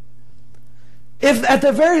 If at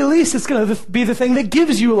the very least it's going to be the thing that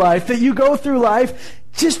gives you life, that you go through life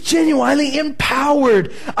just genuinely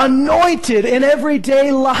empowered, anointed in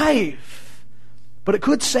everyday life. But it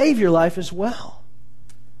could save your life as well.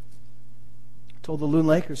 I told the Loon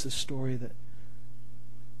Lakers this story that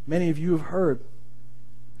many of you have heard.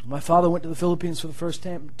 My father went to the Philippines for the first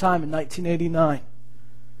time in 1989.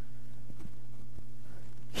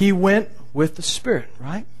 He went with the Spirit,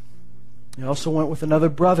 right? He also went with another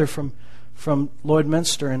brother from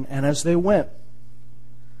Lloydminster, and as they went,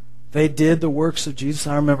 they did the works of Jesus.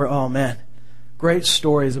 I remember, oh man, great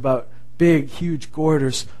stories about big, huge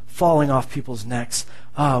girders falling off people's necks.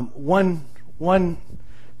 One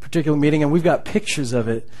particular meeting, and we've got pictures of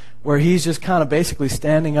it, where he's just kind of basically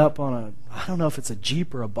standing up on I don't know if it's a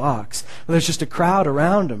Jeep or a box, but there's just a crowd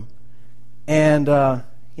around him. And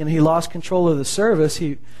he lost control of the service.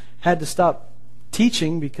 He had to stop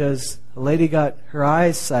teaching because a lady got her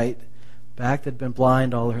eyesight back that had been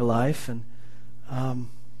blind all her life, and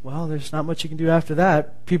there's not much you can do after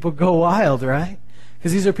that. People go wild, right?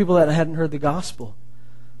 Because these are people that hadn't heard the gospel.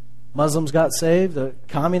 Muslims got saved, the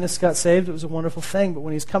communists got saved. It was a wonderful thing. But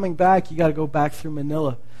when he's coming back, you got to go back through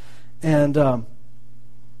Manila, and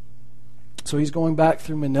so he's going back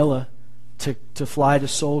through Manila to fly to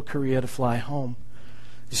Seoul, Korea, to fly home.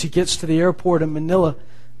 As he gets to the airport in Manila,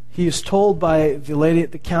 he is told by the lady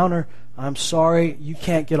at the counter, "I'm sorry, you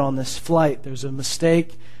can't get on this flight. There's a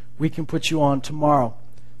mistake. We can put you on tomorrow."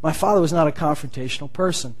 My father was not a confrontational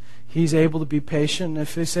person. He's able to be patient.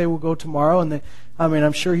 If they say we'll go tomorrow,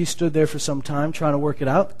 I'm sure he stood there for some time trying to work it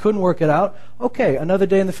out. Couldn't work it out. Okay, another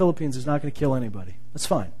day in the Philippines is not going to kill anybody. That's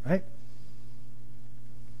fine, right?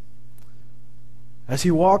 As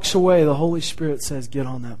he walks away, the Holy Spirit says, "Get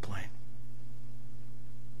on that plane."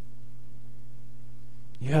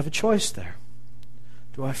 You have a choice there.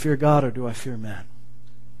 Do I fear God or do I fear man?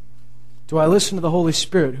 Do I listen to the Holy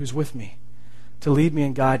Spirit who's with me to lead me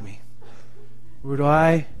and guide me? Or do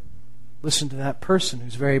I listen to that person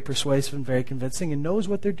who's very persuasive and very convincing and knows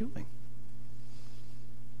what they're doing?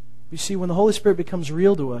 You see, when the Holy Spirit becomes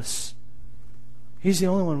real to us, He's the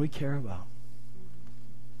only one we care about.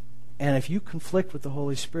 And if you conflict with the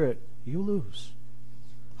Holy Spirit, you lose.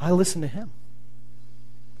 I listen to Him.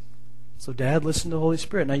 So Dad, listen to the Holy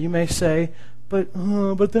Spirit. Now you may say, but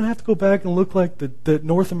then I have to go back and look like the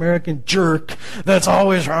North American jerk that's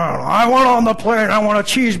always, I want on the plane, I want a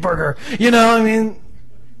cheeseburger.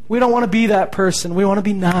 We don't want to be that person. We want to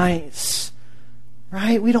be nice.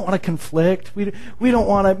 Right? We don't want to conflict. We don't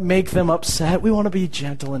want to make them upset. We want to be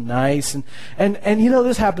gentle and nice. And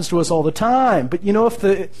this happens to us all the time. But if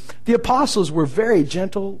the apostles were very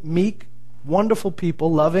gentle, meek, wonderful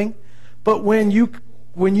people, loving, But when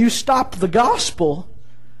you stop the gospel,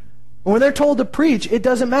 when they're told to preach, it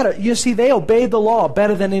doesn't matter. You see, they obey the law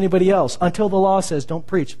better than anybody else until the law says, don't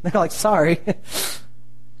preach. They're like, sorry.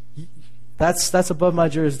 That's above my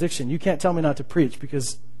jurisdiction. You can't tell me not to preach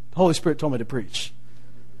because the Holy Spirit told me to preach.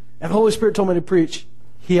 And the Holy Spirit told me to preach,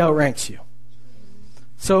 He outranks you.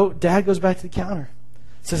 So Dad goes back to the counter.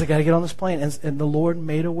 Says, I got to get on this plane. And the Lord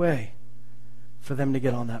made a way for them to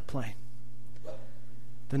get on that plane.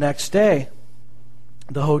 The next day,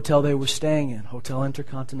 the hotel they were staying in, Hotel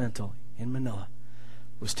Intercontinental in Manila,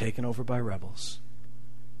 was taken over by rebels.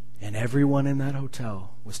 And everyone in that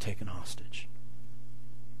hotel was taken hostage.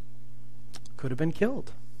 Could have been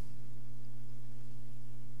killed.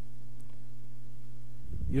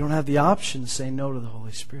 You don't have the option to say no to the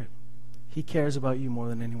Holy Spirit. He cares about you more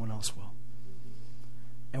than anyone else will.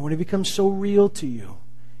 And when He becomes so real to you,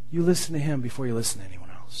 you listen to Him before you listen to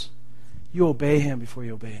anyone else. You obey Him before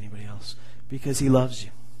you obey anybody else because He loves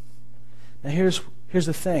you. Now here's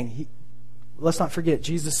the thing. Let's not forget,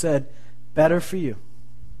 Jesus said, better for you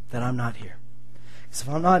that I'm not here. Because if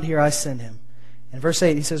I'm not here, I send Him. In verse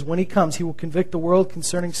 8, He says, when He comes, He will convict the world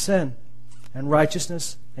concerning sin and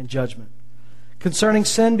righteousness and judgment. Concerning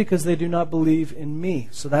sin, because they do not believe in Me.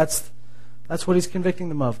 So that's what He's convicting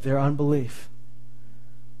them of, their unbelief.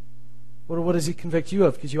 What does He convict you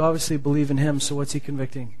of? Because you obviously believe in Him, so what's He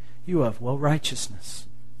convicting you of? Well, righteousness.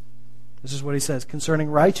 This is what He says. Concerning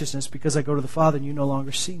righteousness, because I go to the Father and you no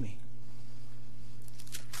longer see Me.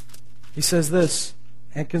 He says this,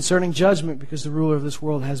 and concerning judgment, because the ruler of this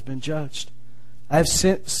world has been judged. I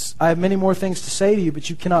have many more things to say to you, but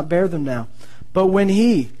you cannot bear them now. But when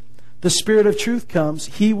He, the Spirit of truth, comes,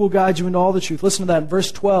 He will guide you into all the truth. Listen to that in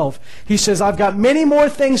verse 12. He says, I've got many more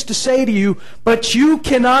things to say to you, but you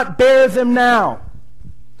cannot bear them now.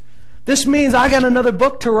 This means I got another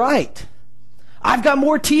book to write. I've got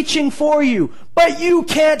more teaching for you, but you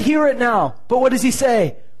can't hear it now. But what does He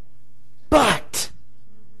say? But.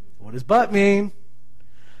 What does but mean?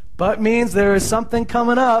 But means there is something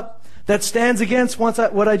coming up that stands against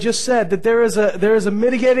what I just said, that there is a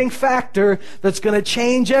mitigating factor that's going to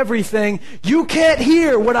change everything. You can't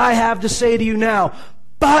hear what I have to say to you now.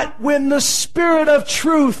 But when the Spirit of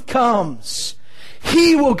truth comes,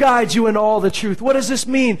 He will guide you in all the truth. What does this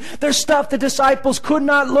mean? There's stuff the disciples could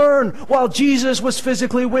not learn while Jesus was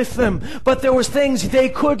physically with them. But there was things they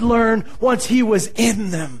could learn once He was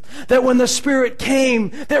in them. That when the Spirit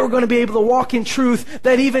came, they were going to be able to walk in truth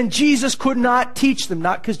that even Jesus could not teach them.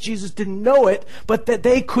 Not because Jesus didn't know it, but that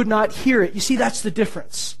they could not hear it. You see, that's the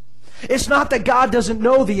difference. It's not that God doesn't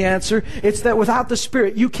know the answer. It's that without the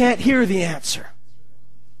Spirit, you can't hear the answer.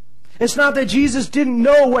 It's not that Jesus didn't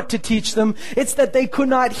know what to teach them. It's that they could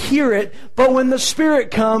not hear it. But when the Spirit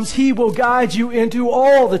comes, He will guide you into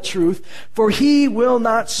all the truth. For He will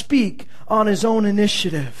not speak on His own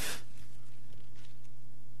initiative.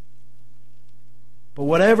 But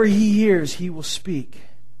whatever He hears, He will speak.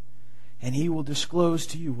 And He will disclose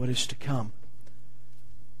to you what is to come.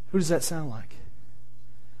 Who does that sound like?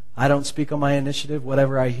 I don't speak on my initiative.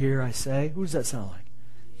 Whatever I hear, I say. Who does that sound like?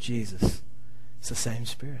 Jesus. It's the same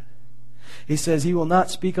Spirit. He says He will not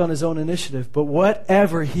speak on His own initiative, but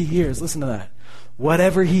whatever He hears, listen to that,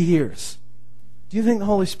 whatever He hears. Do you think the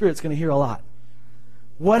Holy Spirit's going to hear a lot?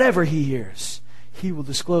 Whatever He hears, He will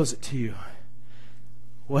disclose it to you.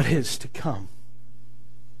 What is to come.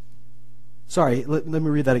 Sorry, let me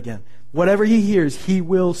read that again. Whatever He hears, He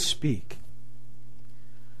will speak.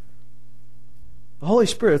 The Holy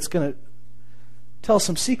Spirit's going to tell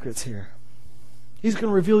some secrets here. He's going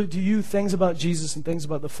to reveal to you things about Jesus and things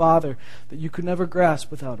about the Father that you could never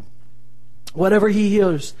grasp without Him. Whatever He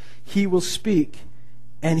hears, He will speak,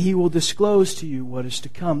 and He will disclose to you what is to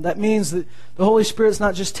come. That means that the Holy Spirit's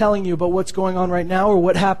not just telling you about what's going on right now or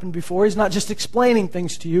what happened before. He's not just explaining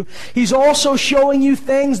things to you. He's also showing you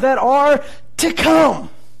things that are to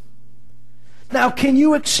come. Now, can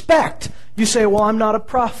you expect? You say, well, I'm not a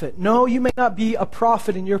prophet. No, you may not be a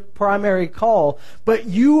prophet in your primary call, but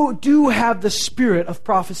you do have the spirit of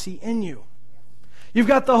prophecy in you. You've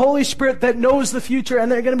got the Holy Spirit that knows the future, and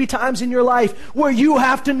there are going to be times in your life where you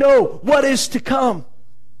have to know what is to come.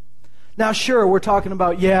 Now, sure, we're talking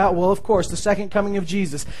about, of course, the second coming of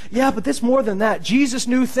Jesus. Yeah, but there's more than that. Jesus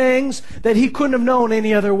knew things that He couldn't have known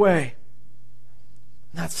any other way.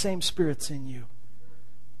 And that same Spirit's in you.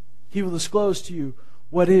 He will disclose to you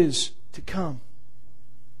what is to come.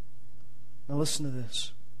 Now listen to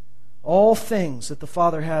this. All things that the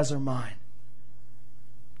Father has are mine.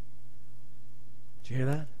 Did you hear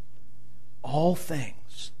that? All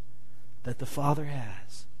things that the Father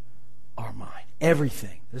has are mine.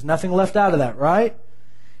 Everything. There's nothing left out of that, right?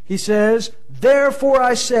 He says, therefore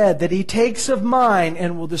I said that He takes of mine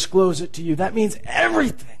and will disclose it to you. That means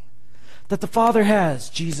everything that the Father has,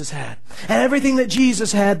 Jesus had. And everything that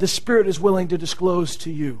Jesus had, the Spirit is willing to disclose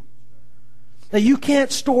to you. Now, you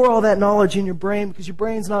can't store all that knowledge in your brain because your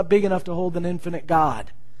brain's not big enough to hold an infinite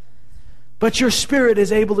God. But your spirit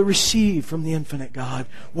is able to receive from the infinite God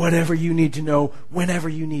whatever you need to know, whenever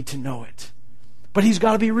you need to know it. But He's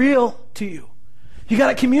got to be real to you. You've got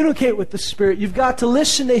to communicate with the Spirit. You've got to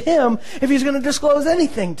listen to Him if He's going to disclose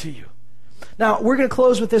anything to you. Now, we're going to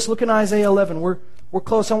close with this. Look in Isaiah 11. We're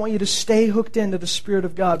close. I want you to stay hooked into the Spirit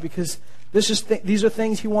of God because these are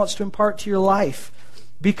things He wants to impart to your life.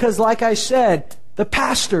 Because like I said, the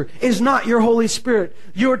pastor is not your Holy Spirit.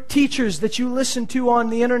 Your teachers that you listen to on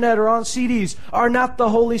the internet or on CDs are not the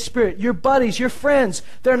Holy Spirit. Your buddies, your friends,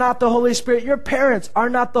 they're not the Holy Spirit. Your parents are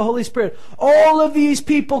not the Holy Spirit. All of these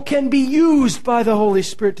people can be used by the Holy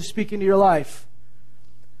Spirit to speak into your life.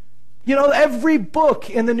 You know, every book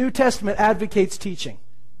in the New Testament advocates teaching.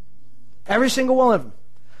 Every single one of them.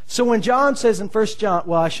 So when John says in 1 John,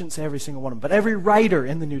 well, I shouldn't say every single one of them, but every writer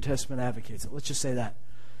in the New Testament advocates it. Let's just say that.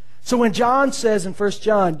 So when John says in 1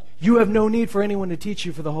 John, you have no need for anyone to teach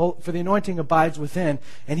you, for the anointing abides within,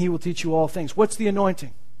 and He will teach you all things. What's the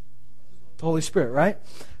anointing? The Holy Spirit, right?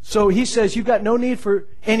 So he says you've got no need for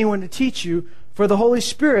anyone to teach you, for the Holy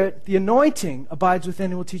Spirit, the anointing, abides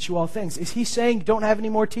within and will teach you all things. Is He saying you don't have any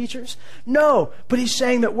more teachers? No, but He's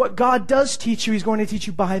saying that what God does teach you, He's going to teach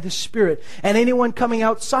you by the Spirit. And anyone coming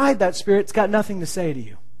outside that Spirit's got nothing to say to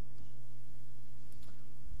you.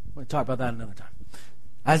 We'll talk about that another time.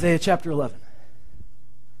 Isaiah chapter 11.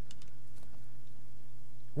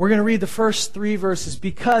 We're going to read the first 3 verses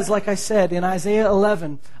because, like I said, in Isaiah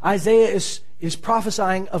 11, Isaiah is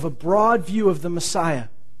prophesying of a broad view of the Messiah.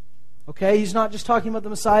 Okay? He's not just talking about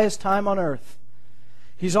the Messiah's time on earth.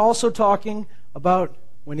 He's also talking about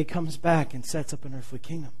when He comes back and sets up an earthly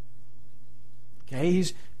kingdom. Okay?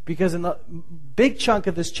 Because in the big chunk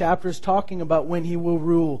of this chapter is talking about when He will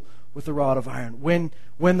rule with the rod of iron. When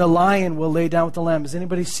the lion will lay down with the lamb. Has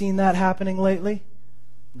anybody seen that happening lately?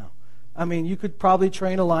 No. I mean, you could probably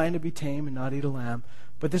train a lion to be tame and not eat a lamb,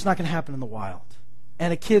 but this is not going to happen in the wild.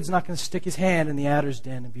 And a kid's not going to stick his hand in the adder's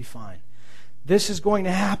den and be fine. This is going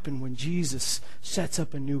to happen when Jesus sets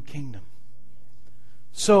up a new kingdom.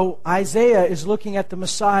 So Isaiah is looking at the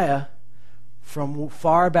Messiah from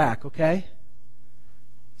far back, okay?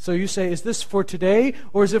 So you say, is this for today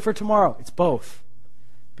or is it for tomorrow? It's both.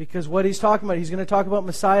 Because what he's talking about, he's going to talk about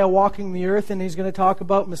Messiah walking the earth, and he's going to talk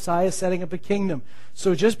about Messiah setting up a kingdom.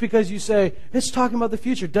 So just because you say, it's talking about the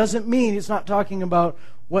future, doesn't mean it's not talking about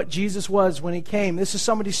what Jesus was when He came. This is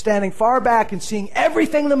somebody standing far back and seeing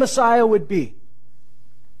everything the Messiah would be.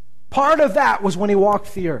 Part of that was when He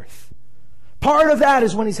walked the earth. Part of that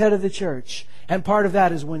is when He's head of the church. And part of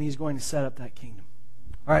that is when He's going to set up that kingdom.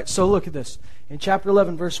 All right, so look at this. In chapter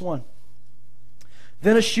 11, verse 1.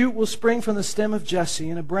 Then a shoot will spring from the stem of Jesse,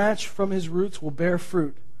 and a branch from his roots will bear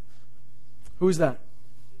fruit. Who's that?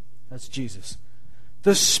 That's Jesus.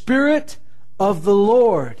 The Spirit of the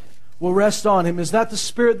Lord will rest on Him. Is that the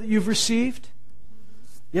Spirit that you've received?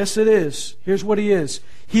 Yes, it is. Here's what He is.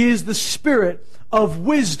 He is the Spirit of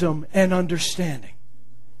wisdom and understanding.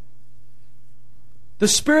 The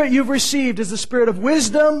Spirit you've received is the Spirit of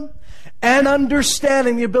wisdom and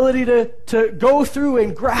understanding, the ability to go through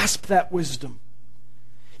and grasp that wisdom.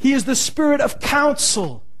 He is the Spirit of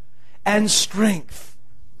counsel and strength.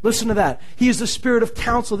 Listen to that. He is the Spirit of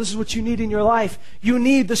counsel. This is what you need in your life. You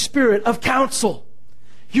need the Spirit of counsel.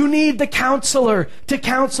 You need the counselor to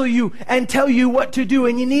counsel you and tell you what to do.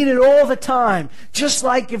 And you need it all the time. Just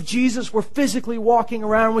like if Jesus were physically walking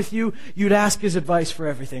around with you, you'd ask His advice for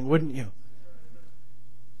everything, wouldn't you?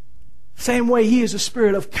 Same way, He is a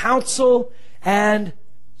Spirit of counsel and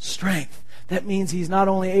strength. That means He's not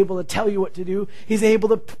only able to tell you what to do, He's able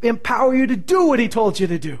to empower you to do what He told you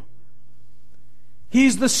to do.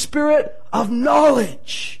 He's the Spirit of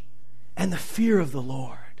knowledge and the fear of the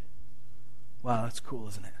Lord. Wow, that's cool,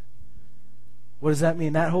 isn't it? What does that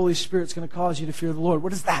mean? That Holy Spirit's going to cause you to fear the Lord.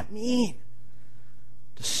 What does that mean?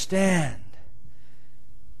 To stand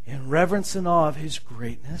in reverence and awe of His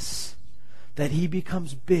greatness, that He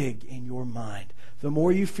becomes big in your mind. The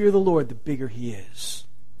more you fear the Lord, the bigger He is.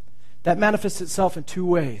 That manifests itself in 2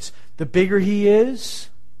 ways. The bigger He is,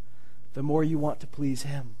 the more you want to please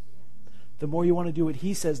Him. The more you want to do what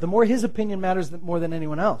He says. The more His opinion matters more than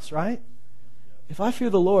anyone else, right? If I fear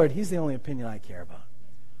the Lord, He's the only opinion I care about.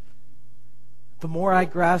 The more I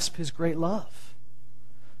grasp His great love,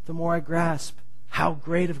 the more I grasp how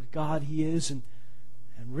great of a God He is, and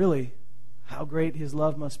really how great His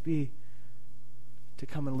love must be to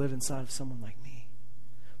come and live inside of someone like me.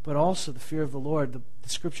 but also the fear of the Lord. The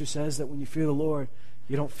Scripture says that when you fear the Lord,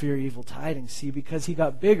 you don't fear evil tidings. See, because he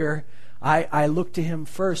got bigger, I look to him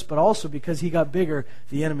first, but also because he got bigger,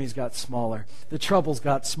 the enemies got smaller. The troubles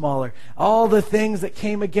got smaller. All the things that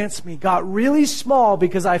came against me got really small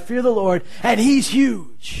because I fear the Lord, and he's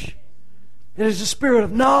huge. It is the spirit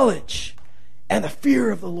of knowledge and the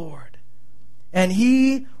fear of the Lord. And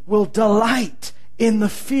he will delight in the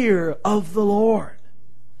fear of the Lord.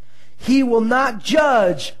 He will not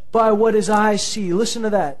judge by what his eyes see. Listen to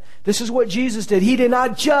that. This is what Jesus did. He did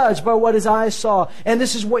not judge by what his eyes saw. And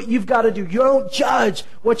this is what you've got to do. You don't judge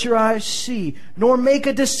what your eyes see, nor make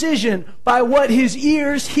a decision by what his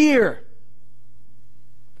ears hear.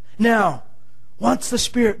 Now, once the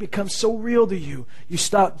Spirit becomes so real to you, you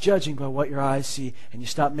stop judging by what your eyes see, and you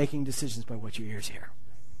stop making decisions by what your ears hear.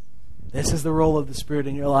 This is the role of the Spirit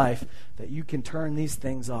in your life, that you can turn these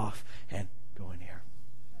things off and go in here.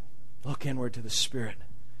 Look inward to the Spirit.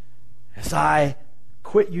 As I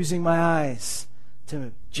quit using my eyes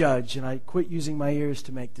to judge, and I quit using my ears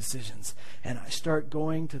to make decisions, and I start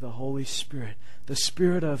going to the Holy Spirit, the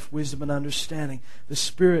Spirit of wisdom and understanding, the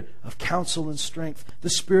Spirit of counsel and strength, the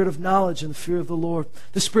Spirit of knowledge and the fear of the Lord,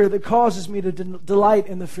 the Spirit that causes me to delight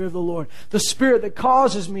in the fear of the Lord, the Spirit that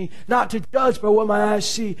causes me not to judge by what my eyes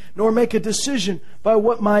see, nor make a decision by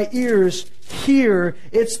what my ears hear.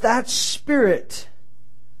 It's that Spirit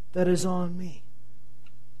that is on me.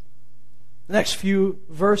 The next few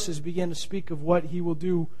verses begin to speak of what he will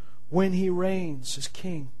do when he reigns as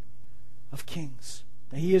King of Kings.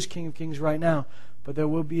 Now, he is King of Kings right now, but there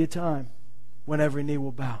will be a time when every knee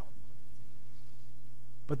will bow.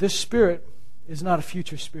 But this Spirit is not a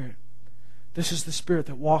future spirit. This is the Spirit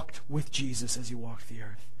that walked with Jesus as he walked the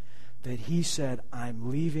earth. That he said,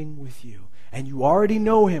 I'm leaving with you. And you already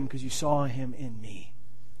know him because you saw him in me.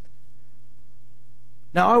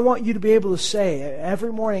 Now, I want you to be able to say,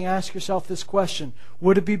 every morning ask yourself this question: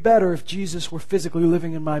 would it be better if Jesus were physically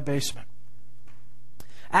living in my basement?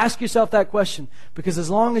 Ask yourself that question, because as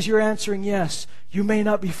long as you're answering yes, you may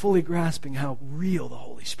not be fully grasping how real the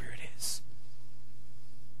Holy Spirit is.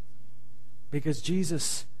 Because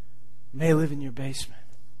Jesus may live in your basement,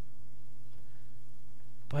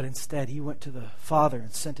 but instead he went to the Father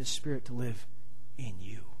and sent his Spirit to live in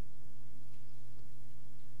you.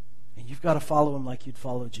 And you've got to follow him like you'd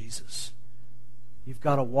follow Jesus. You've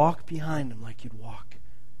got to walk behind him like you'd walk.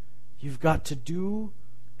 You've got to do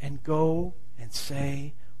and go and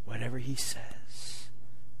say whatever he says.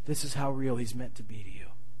 This is how real he's meant to be to you.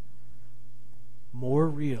 More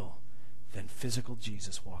real than physical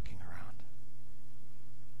Jesus walking around.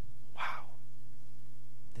 Wow.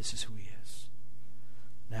 This is who he is.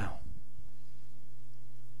 Now,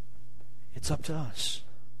 it's up to us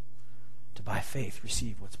to, by faith,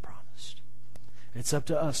 receive what's promised. It's up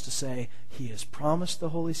to us to say, he has promised the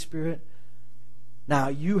Holy Spirit. Now,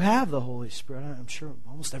 you have the Holy Spirit. I'm sure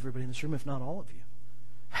almost everybody in this room, if not all of you,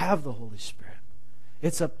 have the Holy Spirit.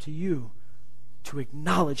 It's up to you to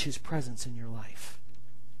acknowledge his presence in your life.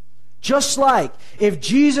 Just like if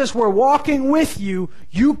Jesus were walking with you,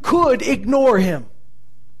 you could ignore him.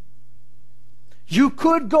 You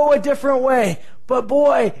could go a different way. But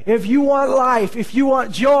boy, if you want life, if you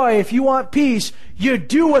want joy, if you want peace, you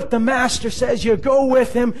do what the Master says. You go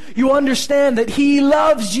with him. You understand that he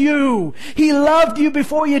loves you. He loved you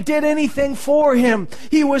before you did anything for him.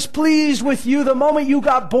 He was pleased with you the moment you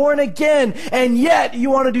got born again. And yet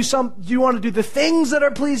you want to do the things that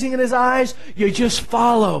are pleasing in his eyes. You just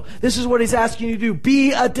follow. This is what he's asking you to do.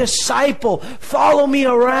 Be a disciple. Follow me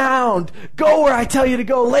around. Go where I tell you to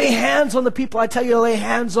go. Lay hands on the people I tell you to lay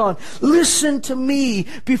hands on. Listen to me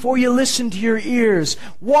before you listen to your ears.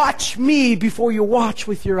 Watch me before you watch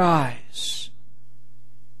with your eyes.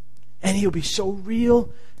 And he'll be so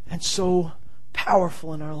real and so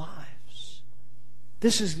powerful in our lives.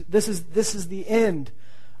 This is the end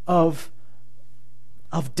of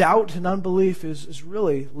doubt and unbelief, is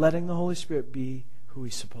really letting the Holy Spirit be who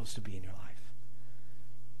he's supposed to be in your life.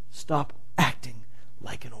 Stop acting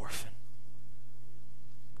like an orphan.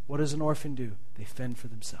 What does an orphan do? They fend for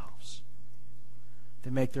themselves. They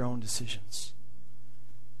make their own decisions.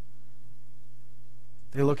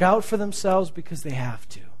 They look out for themselves because they have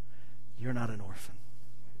to. You're not an orphan.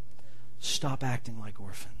 Stop acting like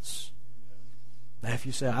orphans. Now, if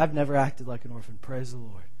you say, I've never acted like an orphan, praise the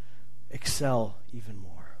Lord. Excel even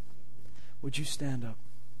more. Would you stand up?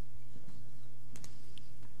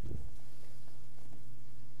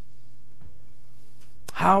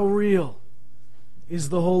 How real is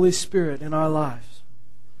the Holy Spirit in our lives?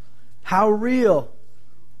 How real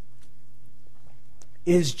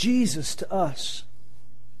is Jesus to us?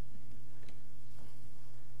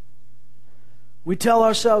 We tell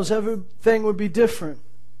ourselves everything would be different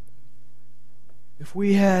if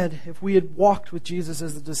we had walked with Jesus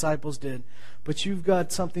as the disciples did. But you've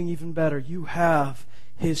got something even better. You have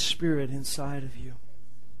His Spirit inside of you.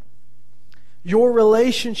 Your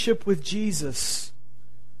relationship with Jesus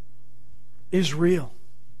is real.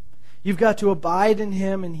 You've got to abide in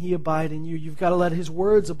Him and He abide in you. You've got to let His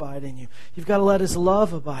words abide in you. You've got to let His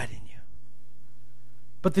love abide in you.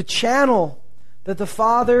 But the channel that the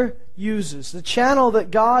Father uses, the channel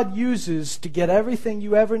that God uses to get everything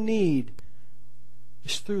you ever need,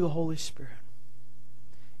 is through the Holy Spirit.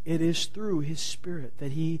 It is through His Spirit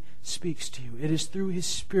that He speaks to you. It is through His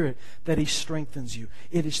Spirit that He strengthens you.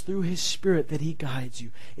 It is through His Spirit that He guides you.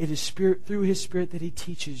 It is through His Spirit that He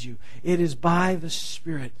teaches you. It is by the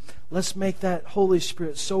Spirit. Let's make that Holy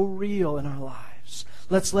Spirit so real in our lives.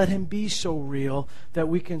 Let's let Him be so real that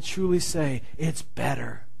we can truly say, it's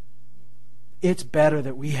better. It's better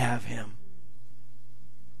that we have Him.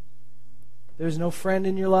 There's no friend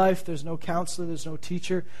in your life, there's no counselor, there's no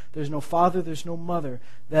teacher, there's no father, there's no mother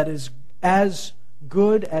that is as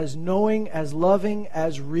good, as knowing, as loving,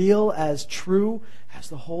 as real, as true as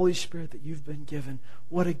the Holy Spirit that you've been given.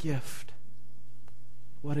 What a gift.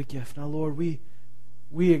 What a gift. Now, Lord, we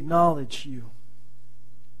acknowledge You.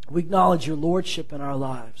 We acknowledge Your Lordship in our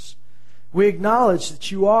lives. We acknowledge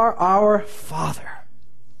that You are our Father.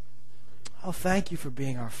 Oh, thank You for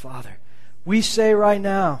being our Father. We say right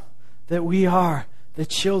now that we are the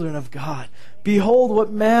children of God. Behold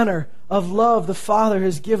what manner of love the Father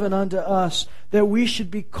has given unto us, that we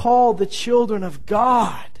should be called the children of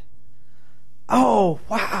God. Oh,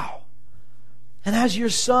 wow. And as Your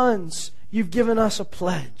sons, You've given us a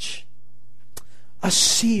pledge, a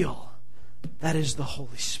seal, that is the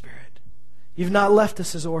Holy Spirit. You've not left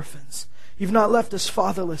us as orphans. You've not left us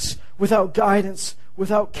fatherless, without guidance,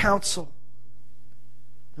 without counsel.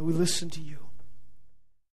 And we listen to You.